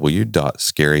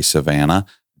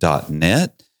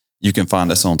www.scarysavannah.net. You can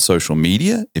find us on social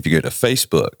media. If you go to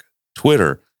Facebook,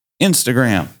 Twitter,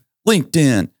 Instagram,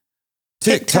 LinkedIn,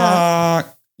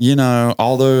 TikTok,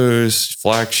 all those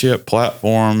flagship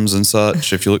platforms and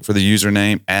such. If you look for the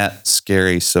username at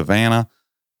Scary Savannah,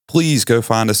 please go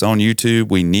find us on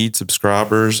YouTube. We need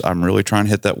subscribers. I'm really trying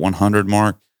to hit that 100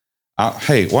 mark.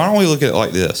 Hey, why don't we look at it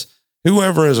like this?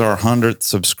 Whoever is our 100th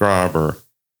subscriber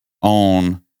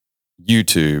on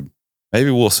YouTube, maybe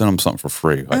we'll send them something for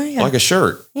free, like a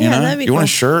shirt. That'd be you want cool. a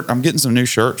shirt? I'm getting some new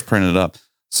shirts printed up.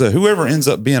 So whoever ends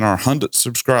up being our 100th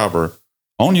subscriber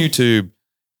on YouTube,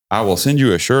 I will send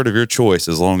you a shirt of your choice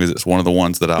as long as it's one of the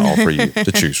ones that I offer you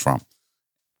to choose from.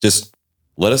 Just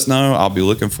let us know. I'll be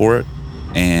looking for it.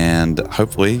 And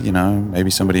hopefully,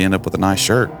 maybe somebody end up with a nice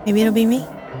shirt. Maybe it'll be me.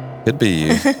 Could be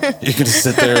you. You could just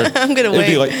sit there. I'm going to wait.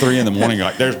 It'd be like 3 a.m.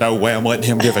 Like, there's no way I'm letting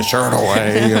him give a shirt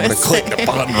away. I'm going to click the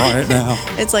button right now.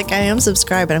 It's like I am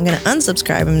subscribed, but I'm going to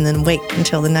unsubscribe and then wait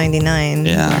until the 99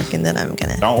 mark, and then I'm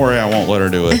going to. Don't worry, I won't let her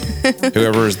do it.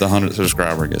 Whoever is the 100th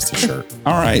subscriber gets the shirt.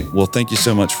 All right. Well, thank you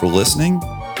so much for listening.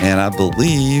 And I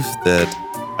believe that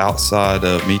outside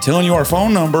of me telling you our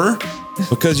phone number,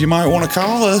 because you might want to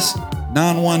call us,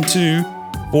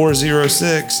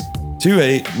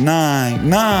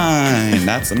 912-406-2899.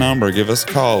 That's the number. Give us a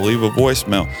call. Leave a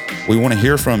voicemail. We want to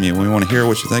hear from you. We want to hear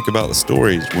what you think about the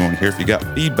stories. We want to hear if you got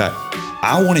feedback.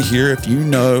 I want to hear if you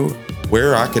know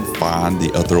where I could find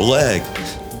the other leg.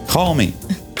 Call me.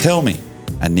 Tell me.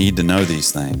 I need to know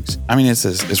these things. I mean,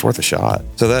 it's worth a shot.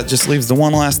 So that just leaves the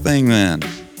one last thing then.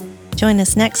 Join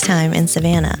us next time in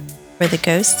Savannah, where the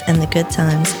ghosts and the good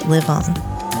times live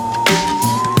on.